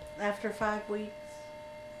ocean. After 5 weeks.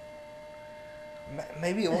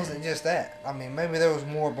 Maybe it wasn't just that. I mean, maybe there was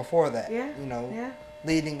more before that. Yeah. You know, Yeah.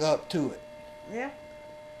 leading up to it. Yeah.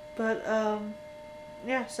 But,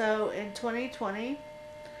 yeah, so in 2020,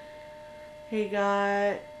 he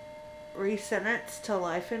got resentenced to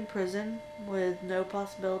life in prison with no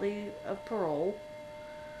possibility of parole.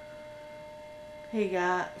 He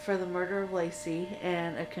got for the murder of Lacey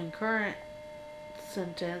and a concurrent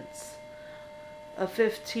sentence of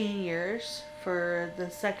 15 years for the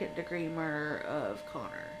second degree murder of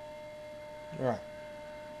Connor. Right.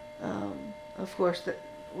 Of course,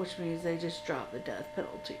 which means they just dropped the death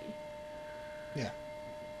penalty. Yeah.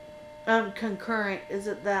 Concurrent, is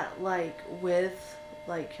it that like with,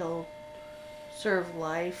 like he'll serve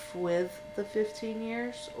life with the 15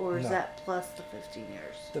 years? Or is No. that plus the 15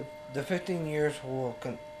 years? The 15 years will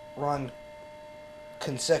run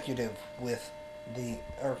consecutive with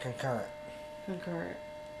or concurrent.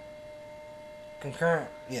 Concurrent,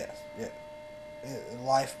 yes. Yeah.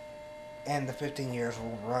 Life and the 15 years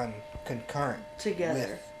will run concurrent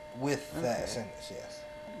Together. With that Okay. sentence, yes.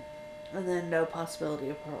 And then no possibility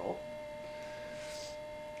of parole.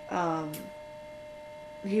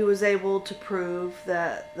 He was able to prove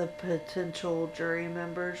that the potential jury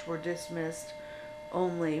members were dismissed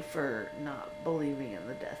only for not believing in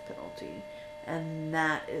the death penalty. And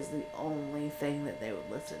that is the only thing that they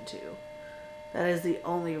would listen to. That is the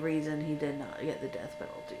only reason he did not get the death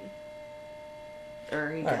penalty.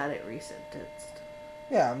 Or he Right. got it resentenced.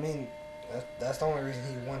 Yeah, I mean, that's the only reason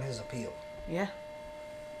he won his appeal. Yeah.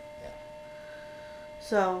 Yeah.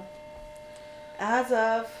 So, as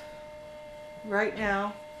of right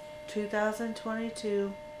now,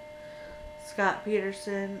 2022, Scott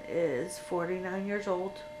Peterson is 49 years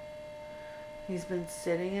old. He's been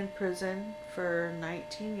sitting in prison for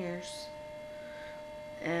 19 years.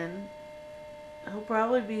 And he'll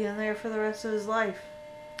probably be in there for the rest of his life.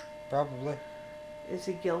 Probably. Is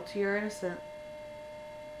he guilty or innocent?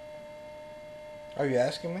 Are you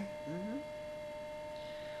asking me? Mm-hmm.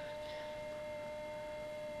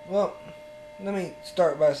 Well, let me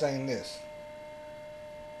start by saying this.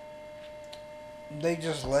 They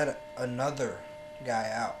just let another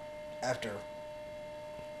guy out after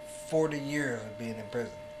 40 years of being in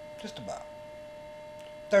prison. Just about.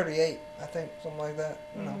 38, I think, something like that.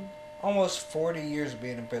 You know, almost 40 years of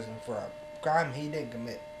being in prison for a crime he didn't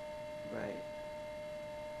commit. Right.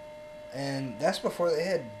 And that's before they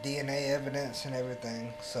had DNA evidence and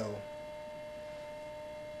everything. So,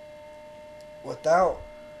 without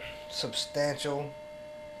substantial,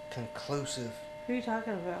 conclusive Who are you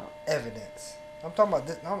talking about? evidence. I'm talking about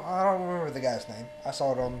this. I don't remember the guy's name. I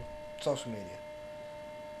saw it on social media.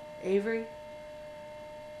 Avery? It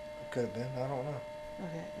could have been. I don't know.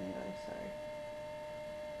 Okay, anyway, sorry.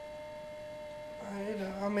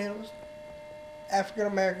 I mean, it was African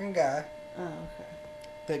American guy Oh, okay.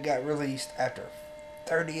 that got released after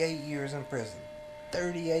 38 years in prison.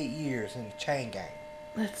 38 years in a chain gang.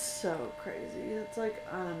 That's so crazy. It's like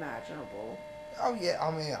unimaginable. Oh yeah, I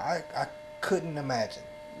mean, I couldn't imagine.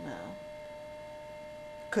 No.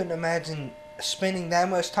 Couldn't imagine spending that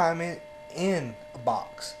much time in a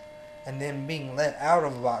box and then being let out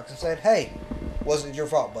of a box and said, "Hey, wasn't your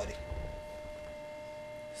fault, buddy."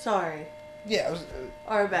 Sorry. Yeah, it was,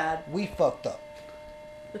 Our bad. we fucked up.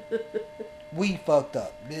 We fucked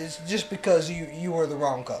up. It's just because you were the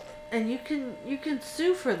wrong color. And you can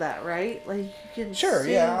sue for that, right? Like you can Sure,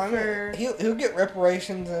 sue yeah. I for mean, he'll get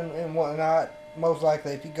reparations and whatnot, most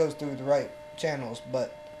likely if he goes through the right channels.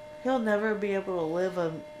 But he'll never be able to live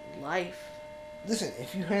a life. listen,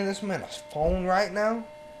 if you hand this man a phone right now,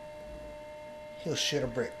 he'll shit a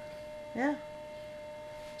brick. Yeah.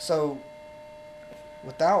 So,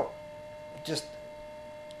 without just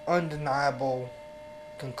undeniable,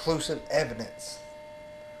 conclusive evidence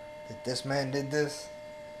that this man did this,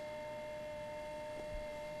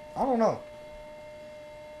 I don't know.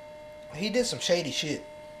 He did some shady shit.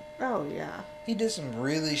 Oh yeah. He did some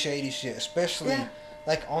really shady shit, especially Yeah.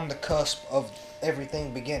 like on the cusp of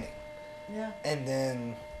everything beginning. Yeah. And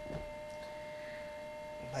then,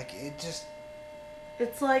 like, it just...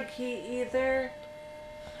 It's like he either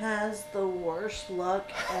has the worst luck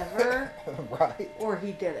ever right. or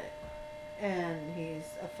he did it. And he's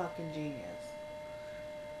a fucking genius.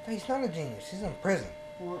 He's not a genius. He's in prison.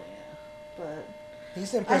 Well, yeah. But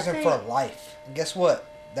He's in I prison for think- life. And guess what?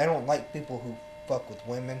 They don't like people who fuck with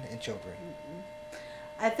women and children.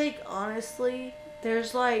 I think honestly,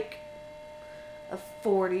 there's like a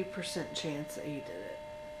 40% chance that he did it.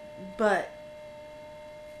 But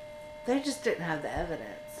they just didn't have the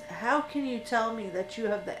evidence. How can you tell me that you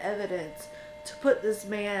have the evidence to put this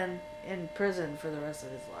man in prison for the rest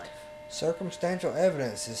of his life? Circumstantial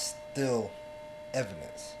evidence is still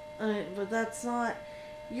evidence. I mean, but that's not...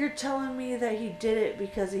 You're telling me that he did it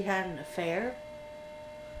because he had an affair?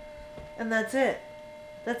 And that's it.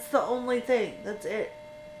 That's the only thing. That's it.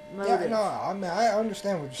 Motive. Yeah, no, I mean, I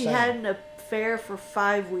understand what He you're had saying. an affair for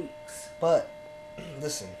 5 weeks. But,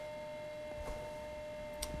 listen.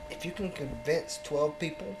 If you can convince 12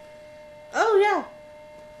 people Oh, yeah.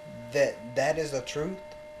 that is the truth,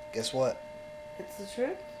 guess what? It's the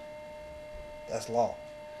truth. That's law.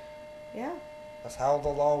 Yeah. That's how the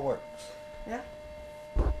law works. Yeah.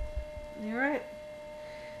 You're right.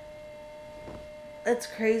 It's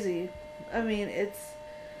crazy. I mean, it's...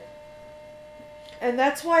 And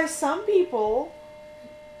that's why some people,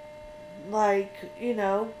 like, you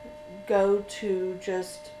know, go to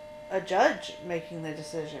just a judge making the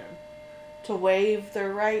decision to waive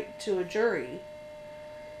their right to a jury.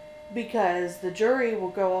 Because the jury will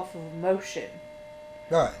go off of emotion.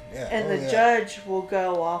 Right, yeah. And Oh, the yeah. judge will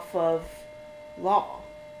go off of law.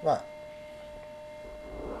 Right.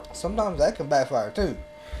 Sometimes that can backfire too.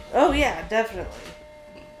 Oh, yeah, definitely.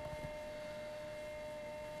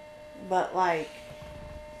 But, like,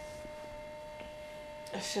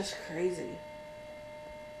 it's just crazy.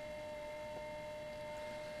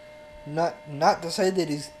 Not to say that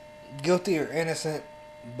he's guilty or innocent,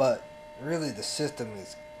 but really the system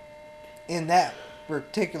is, in that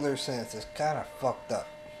particular sense, is kind of fucked up.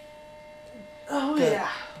 Oh, Because-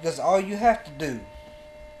 yeah. Because all you have to do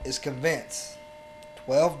is convince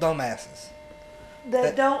 12 dumbasses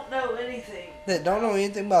That don't know anything. that don't know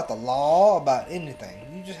anything about the law, about anything.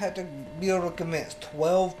 You just have to be able to convince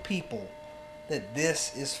 12 people that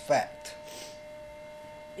this is fact.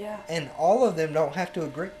 Yeah. And all of them don't have to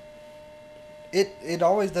agree. It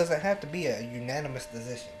always doesn't have to be a unanimous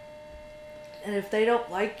decision. And if they don't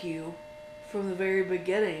like you from the very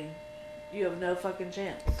beginning, you have no fucking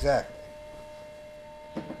chance. Exactly.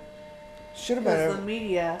 Should have Because the been.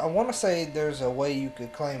 media... I want to say there's a way you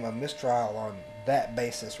could claim a mistrial on that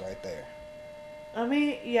basis right there. I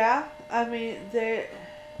mean, yeah. I mean,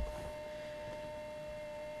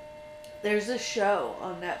 there's a show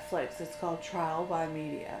on Netflix. It's called Trial by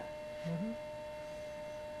Media.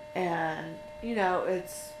 And, you know,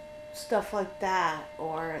 it's stuff like that.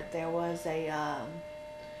 Or there was a,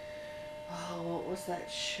 what was that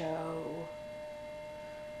show?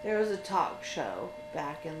 There was a talk show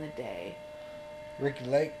back in the day. Ricky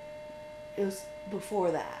Lake. It was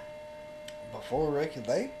before that. Before Ricky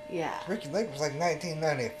Lake? Yeah, Ricky Lake was like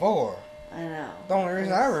 1994. I know. The only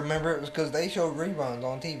reason I remember it was because they showed reruns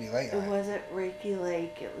on TV late It night. wasn't Ricky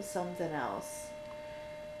Lake, it was something else.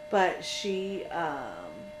 But she,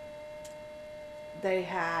 they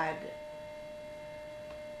had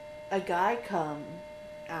a guy come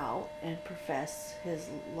out and profess his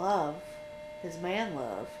love, his man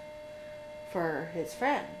love, for his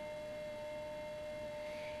friend.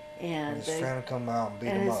 And His friend would come out and beat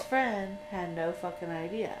him his up. friend had no fucking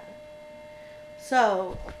idea.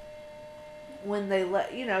 So, when they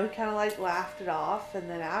he kind of like laughed it off, and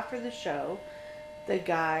then after the show, the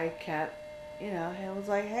guy kept, he was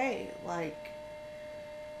like, hey, like,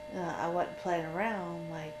 I wasn't playing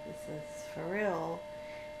around, like, this is for real.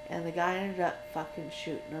 And the guy ended up fucking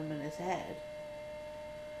shooting him in his head.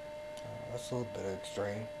 That's a little bit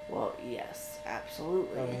extreme. Well, yes,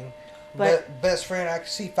 absolutely. I mean, But- best friend I could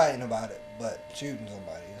see fighting about it, but shooting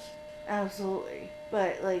somebody is. Absolutely.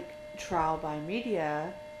 But, like, Trial by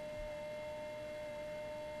Media,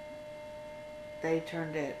 they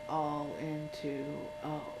turned it all into,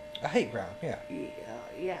 A hate crime, yeah.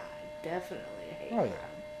 yeah, definitely a hate Oh, crime.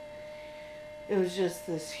 yeah. It was just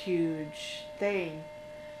this huge thing.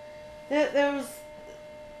 There was,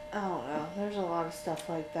 I don't know, there's a lot of stuff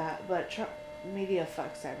like that, but media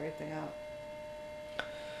fucks everything up.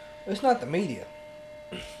 It's not the media.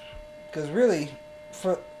 Because really,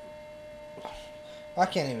 I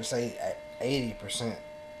can't even say 80%.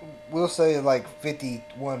 We'll say like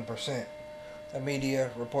 51%. The media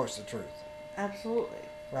reports the truth, Absolutely.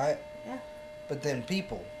 right? Yeah. But then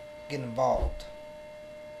people get involved.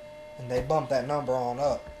 And they bump that number on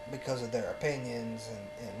up because of their opinions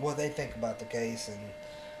and what they think about the case. And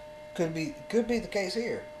could be the case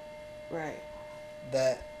here. Right.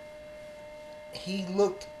 That he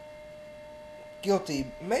looked guilty.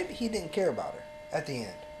 Maybe he didn't care about her at the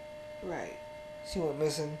end. Right. She went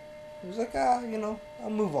missing. He was like, I'll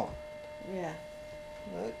move on. Yeah.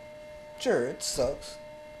 But sure, it sucks.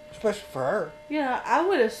 Especially for her. I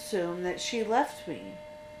would assume that she left me.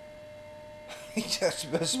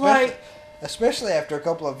 especially after a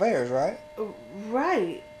couple of affairs, right?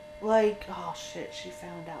 Right. Like, oh shit, she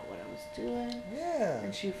found out what I was doing. Yeah.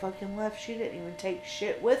 And she fucking left. She didn't even take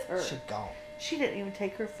shit with her. She gone. She didn't even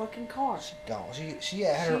take her fucking car. She gone. She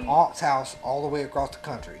had her aunt's house all the way across the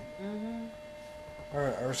country. Mm-hmm.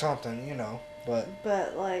 Or something, But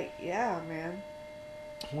But, like, yeah, man.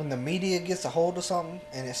 when the media gets a hold of something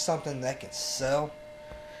and it's something that can sell,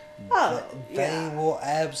 Oh, they yeah. will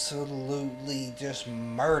absolutely just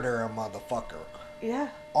murder a motherfucker Yeah.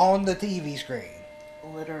 on the TV screen.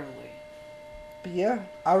 Literally. But yeah,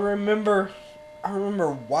 I remember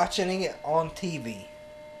watching it on TV,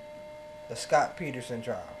 the Scott Peterson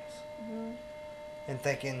trials, Mm-hmm. and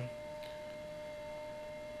thinking,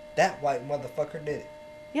 that white motherfucker did it.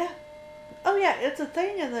 Yeah. Oh, yeah, it's a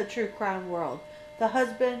thing in the true crime world. The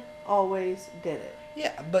husband always did it.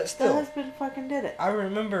 Yeah, but The still, husband fucking did it. I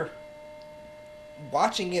remember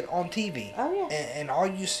watching it on TV. Oh, yeah. And all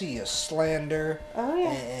you see is slander Oh,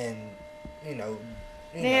 yeah. and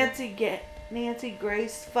Nancy Nancy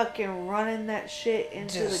Grace fucking running that shit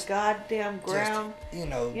into Just- the goddamn ground.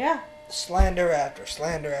 Yeah. Slander after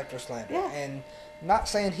slander after slander. Yeah. And not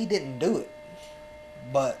saying he didn't do it,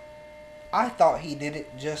 but I thought he did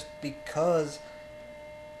it just because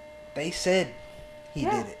they said he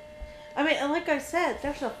Yeah. did it. I mean, and like I said,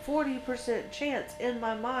 there's a 40% chance in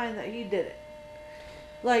my mind that he did it.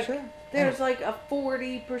 Like, Sure. there's like a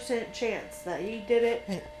 40% chance that he did it.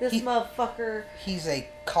 And This he- motherfucker, He's a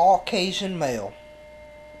Caucasian male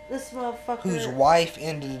whose yeah. wife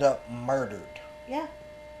ended up murdered.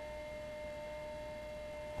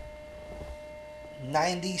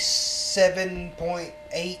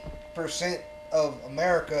 97.8% of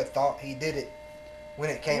America thought he did it when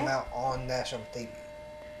it came Yeah. out on national TV.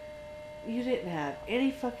 You didn't have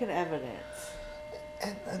any fucking evidence.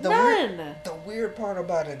 And None. the weird part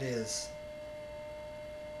about it is,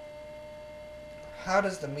 how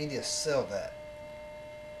does the media sell that?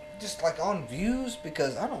 Just like on views?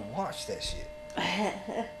 Because I don't watch that shit.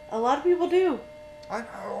 A lot of people do. A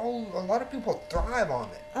lot of people thrive on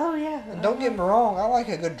it. Oh, yeah. And don't get me wrong, I like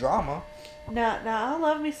a good drama. Now, I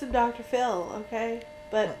love me some Dr. Phil, okay?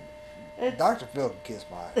 But it's... Dr. Phil can kiss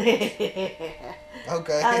my ass.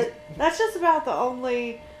 Okay. That's just about the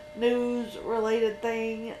only news-related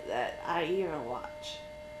thing that I even watch.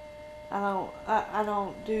 I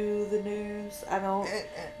don't do the news. I don't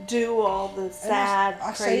do all the sad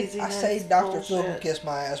craziness. I say Dr. Phil can bullshit. kiss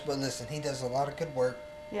my ass, but listen, he does a lot of good work.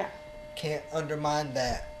 Yeah, Can't undermine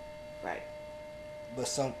that. right. But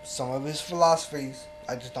some of his philosophies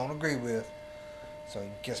I just don't agree with. So he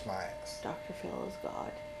can kiss my ass. Dr. Phil is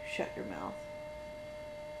God. Shut your mouth.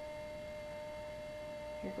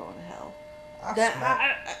 You're going to hell.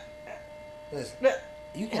 Listen, But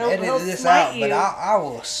you can he'll edit this smite out, but you. I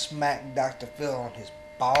will smack Dr. Phil on his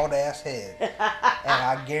bald ass head. And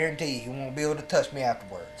I guarantee he won't be able to touch me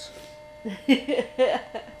afterwards.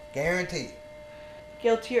 Guarantee.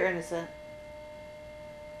 Guilty or innocent?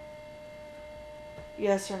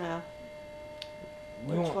 Yes or no?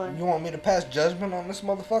 Which one? You want me to pass judgment on this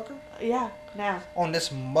motherfucker? Yeah, now. On this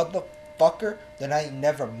motherfucker that I ain't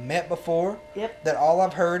never met before? Yep. That all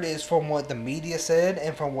I've heard is from what the media said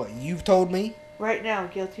and from what you've told me? Right now,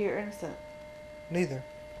 guilty or innocent? Neither.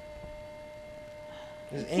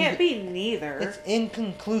 It can't be neither. It's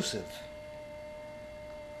inconclusive.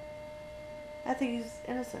 I think he's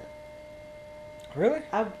innocent. Really?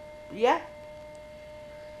 Yeah.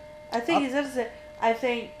 I think he's innocent. I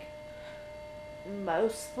think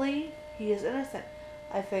mostly he is innocent.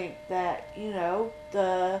 I think that,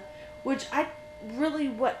 which I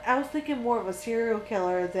was thinking more of a serial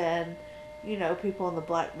killer than, people in the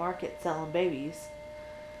black market selling babies.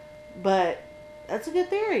 But that's a good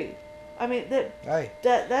theory. I mean,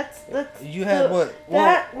 that's You had what?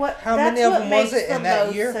 How that's many of what them was makes it the in that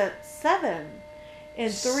most year? sense. 7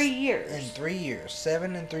 in 3 years. In 3 years.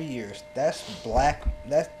 7 in 3 years. That's black.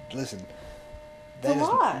 Listen. It's a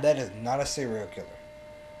lot. That is not a serial killer.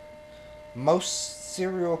 Most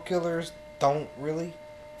serial killers don't really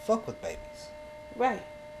fuck with babies. Right.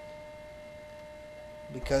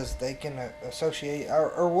 Because they can associate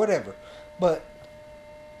or whatever. But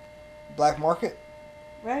black market,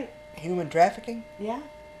 Right. human trafficking, Yeah.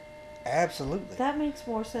 absolutely. That makes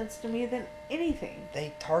more sense to me than anything.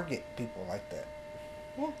 They target people like that.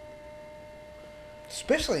 Yeah.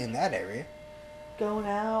 Especially in that area. Going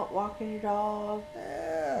out, walking your dog,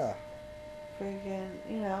 Yeah.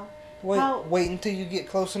 freaking, Wait until you get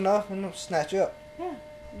close enough and they'll snatch you up. Yeah.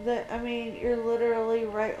 You're literally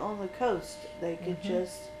right on the coast. They could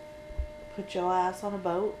just put your ass on a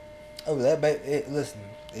boat. Oh, that baby! Listen,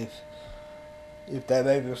 if that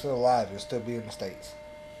baby was still alive, it'd still be in the States.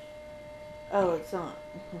 Oh, it's not.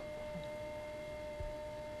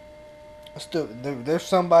 There's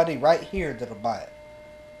somebody right here that'll buy it.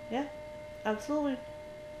 Yeah. Absolutely.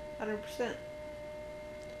 100%.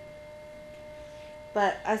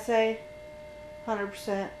 But I say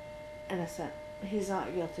 100% innocent. He's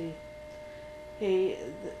not guilty.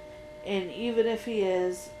 And even if he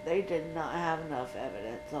is, they did not have enough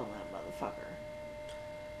evidence on that motherfucker.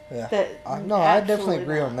 Yeah. I definitely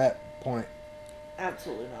agree not. on that point.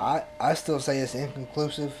 Absolutely not. I still say it's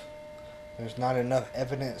inconclusive. There's not enough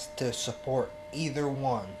evidence to support either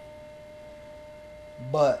one.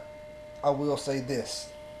 But I will say this.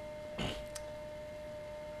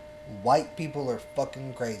 White people are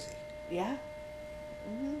fucking crazy. Yeah.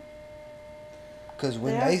 Mm-hmm. Because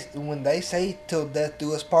when they say "till death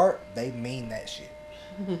do us part," they mean that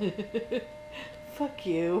shit. Fuck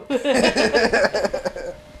you.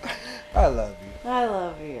 I love you. I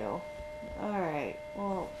love you. Alright.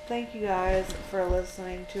 Well, thank you guys for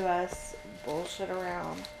listening to us bullshit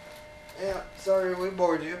around. Yeah, sorry we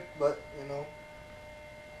bored you, but, you know,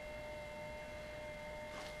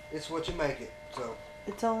 it's what you make it, so.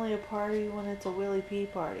 It's only a party when it's a Willie P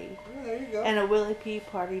party. Yeah, there you go. And a Willie P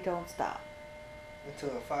party don't stop.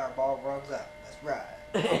 Until a fireball runs out. That's right.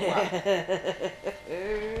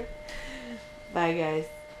 Bye, guys.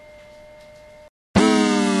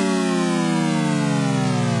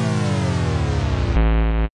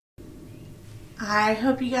 I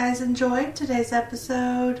hope you guys enjoyed today's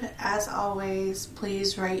episode. As always,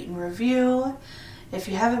 please rate and review. If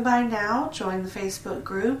you haven't by now, join the Facebook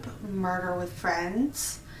group Murder with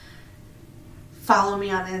Friends. Follow me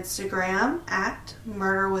on Instagram at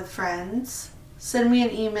Murder with Friends. Send me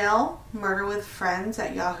an email,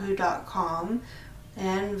 murderwithfriends@yahoo.com,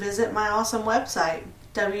 and visit my awesome website,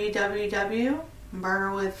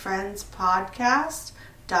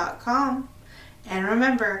 www.murderwithfriendspodcast.com. And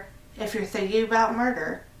remember, if you're thinking about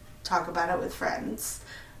murder, talk about it with friends.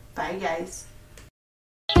 Bye, guys.